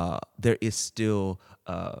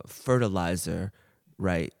fertilizer,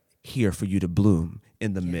 right, here for you to bloom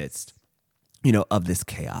in the midst of this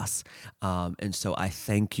chaos. And so I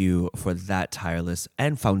thank you for that tireless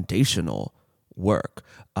and foundational work,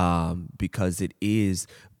 because it is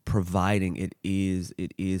providing, it is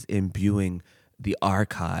imbuing the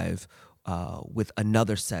archive with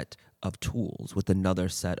another set of tools, with another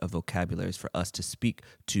set of vocabularies for us to speak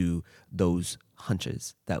to those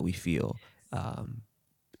hunches that we feel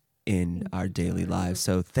in our daily lives.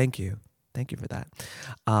 So thank you for that.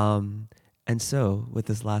 And so with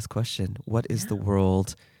this last question, what is the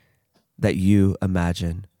world that you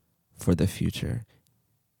imagine for the future?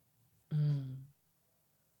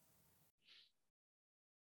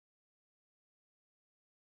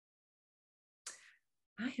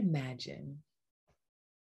 I imagine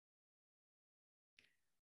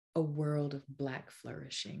a world of Black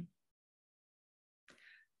flourishing.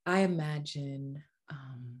 I imagine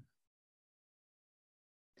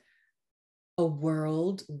a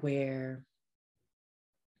world where,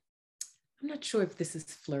 I'm not sure if this is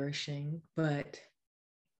flourishing, but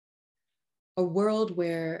a world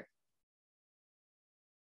where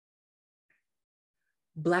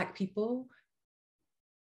Black people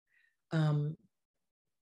are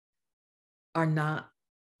not,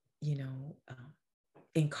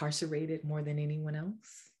 incarcerated more than anyone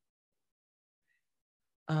else.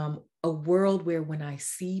 A world where when I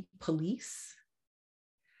see police,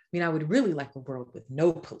 I would really like a world with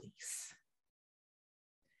no police.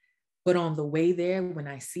 But on the way there, when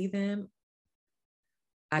I see them,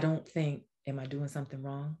 I don't think, am I doing something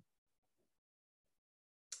wrong?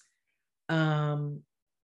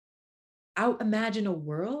 I imagine a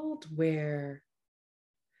world where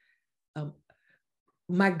um,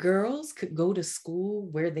 my girls could go to school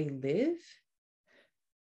where they live,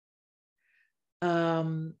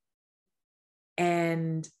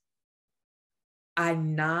 and I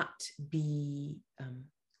not be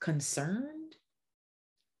concerned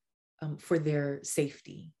for their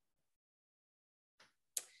safety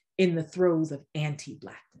in the throes of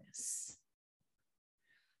anti-Blackness.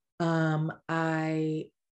 I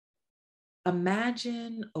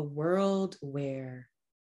imagine a world where,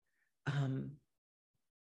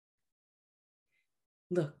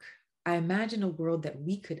 look, I imagine a world that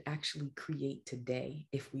we could actually create today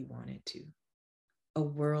if we wanted to. A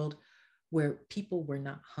world where people were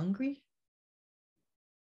not hungry.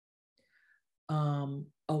 A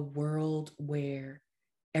world where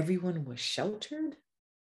everyone was sheltered.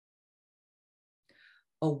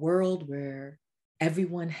 A world where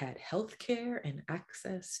everyone had healthcare and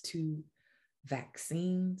access to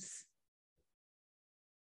vaccines.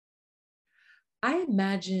 I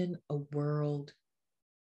imagine a world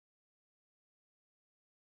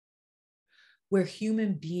where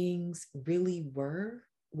human beings really were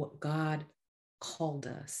what God called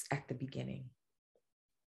us at the beginning.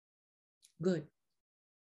 Good.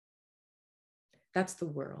 That's the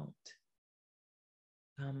world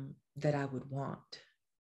that I would want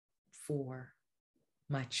for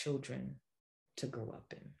my children to grow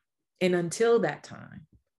up in. And until that time,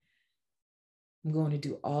 I'm going to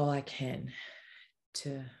do all I can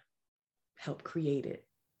to help create it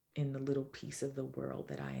in the little piece of the world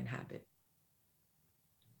that I inhabit.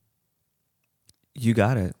 You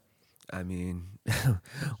got it. I mean,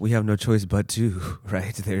 we have no choice but to,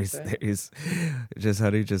 right? There's just,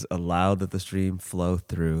 honey, just allow that the stream flow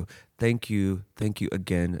through. Thank you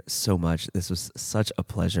again so much. This was such a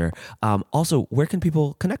pleasure. Also, where can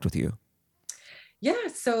people connect with you? Yeah,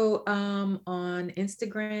 so on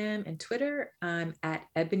Instagram and Twitter, I'm at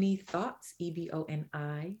Ebony Thoughts,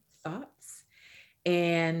 Eboni Thoughts.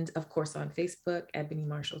 And of course on Facebook, Ebony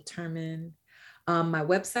Marshall Turman. My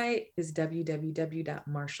website is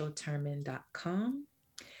www.marshallturman.com.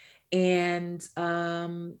 And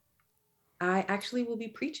I actually will be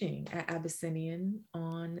preaching at Abyssinian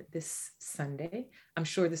on this Sunday. I'm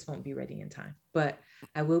sure this won't be ready in time, but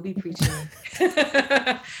I will be preaching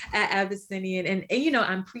at Abyssinian. And you know,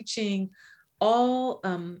 I'm preaching all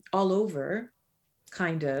over,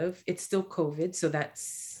 kind of. It's still COVID, so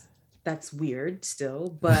that's weird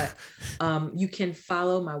still, but you can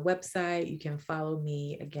follow my website. You can follow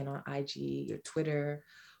me again on IG or Twitter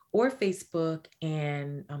or Facebook,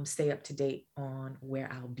 and stay up to date on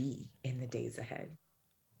where I'll be in the days ahead.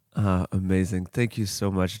 Amazing. Thank you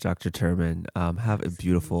so much, Dr. Turman. Have a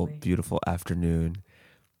beautiful, Absolutely. beautiful afternoon.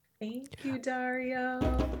 Thank you, Dario.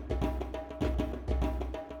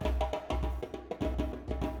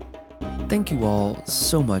 Thank you all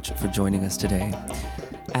so much for joining us today.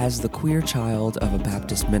 As the queer child of a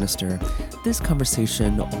Baptist minister, this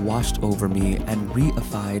conversation washed over me and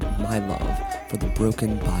reified my love for the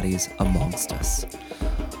broken bodies amongst us.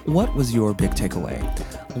 What was your big takeaway?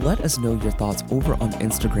 Let us know your thoughts over on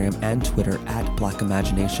Instagram and Twitter at Black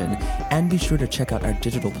Imagination, and be sure to check out our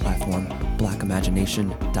digital platform,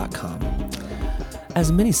 blackimagination.com. As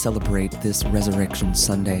many celebrate this Resurrection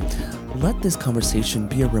Sunday, let this conversation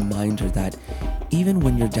be a reminder that even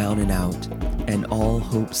when you're down and out and all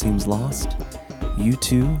hope seems lost, you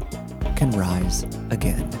too can rise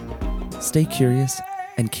again. Stay curious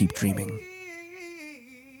and keep dreaming.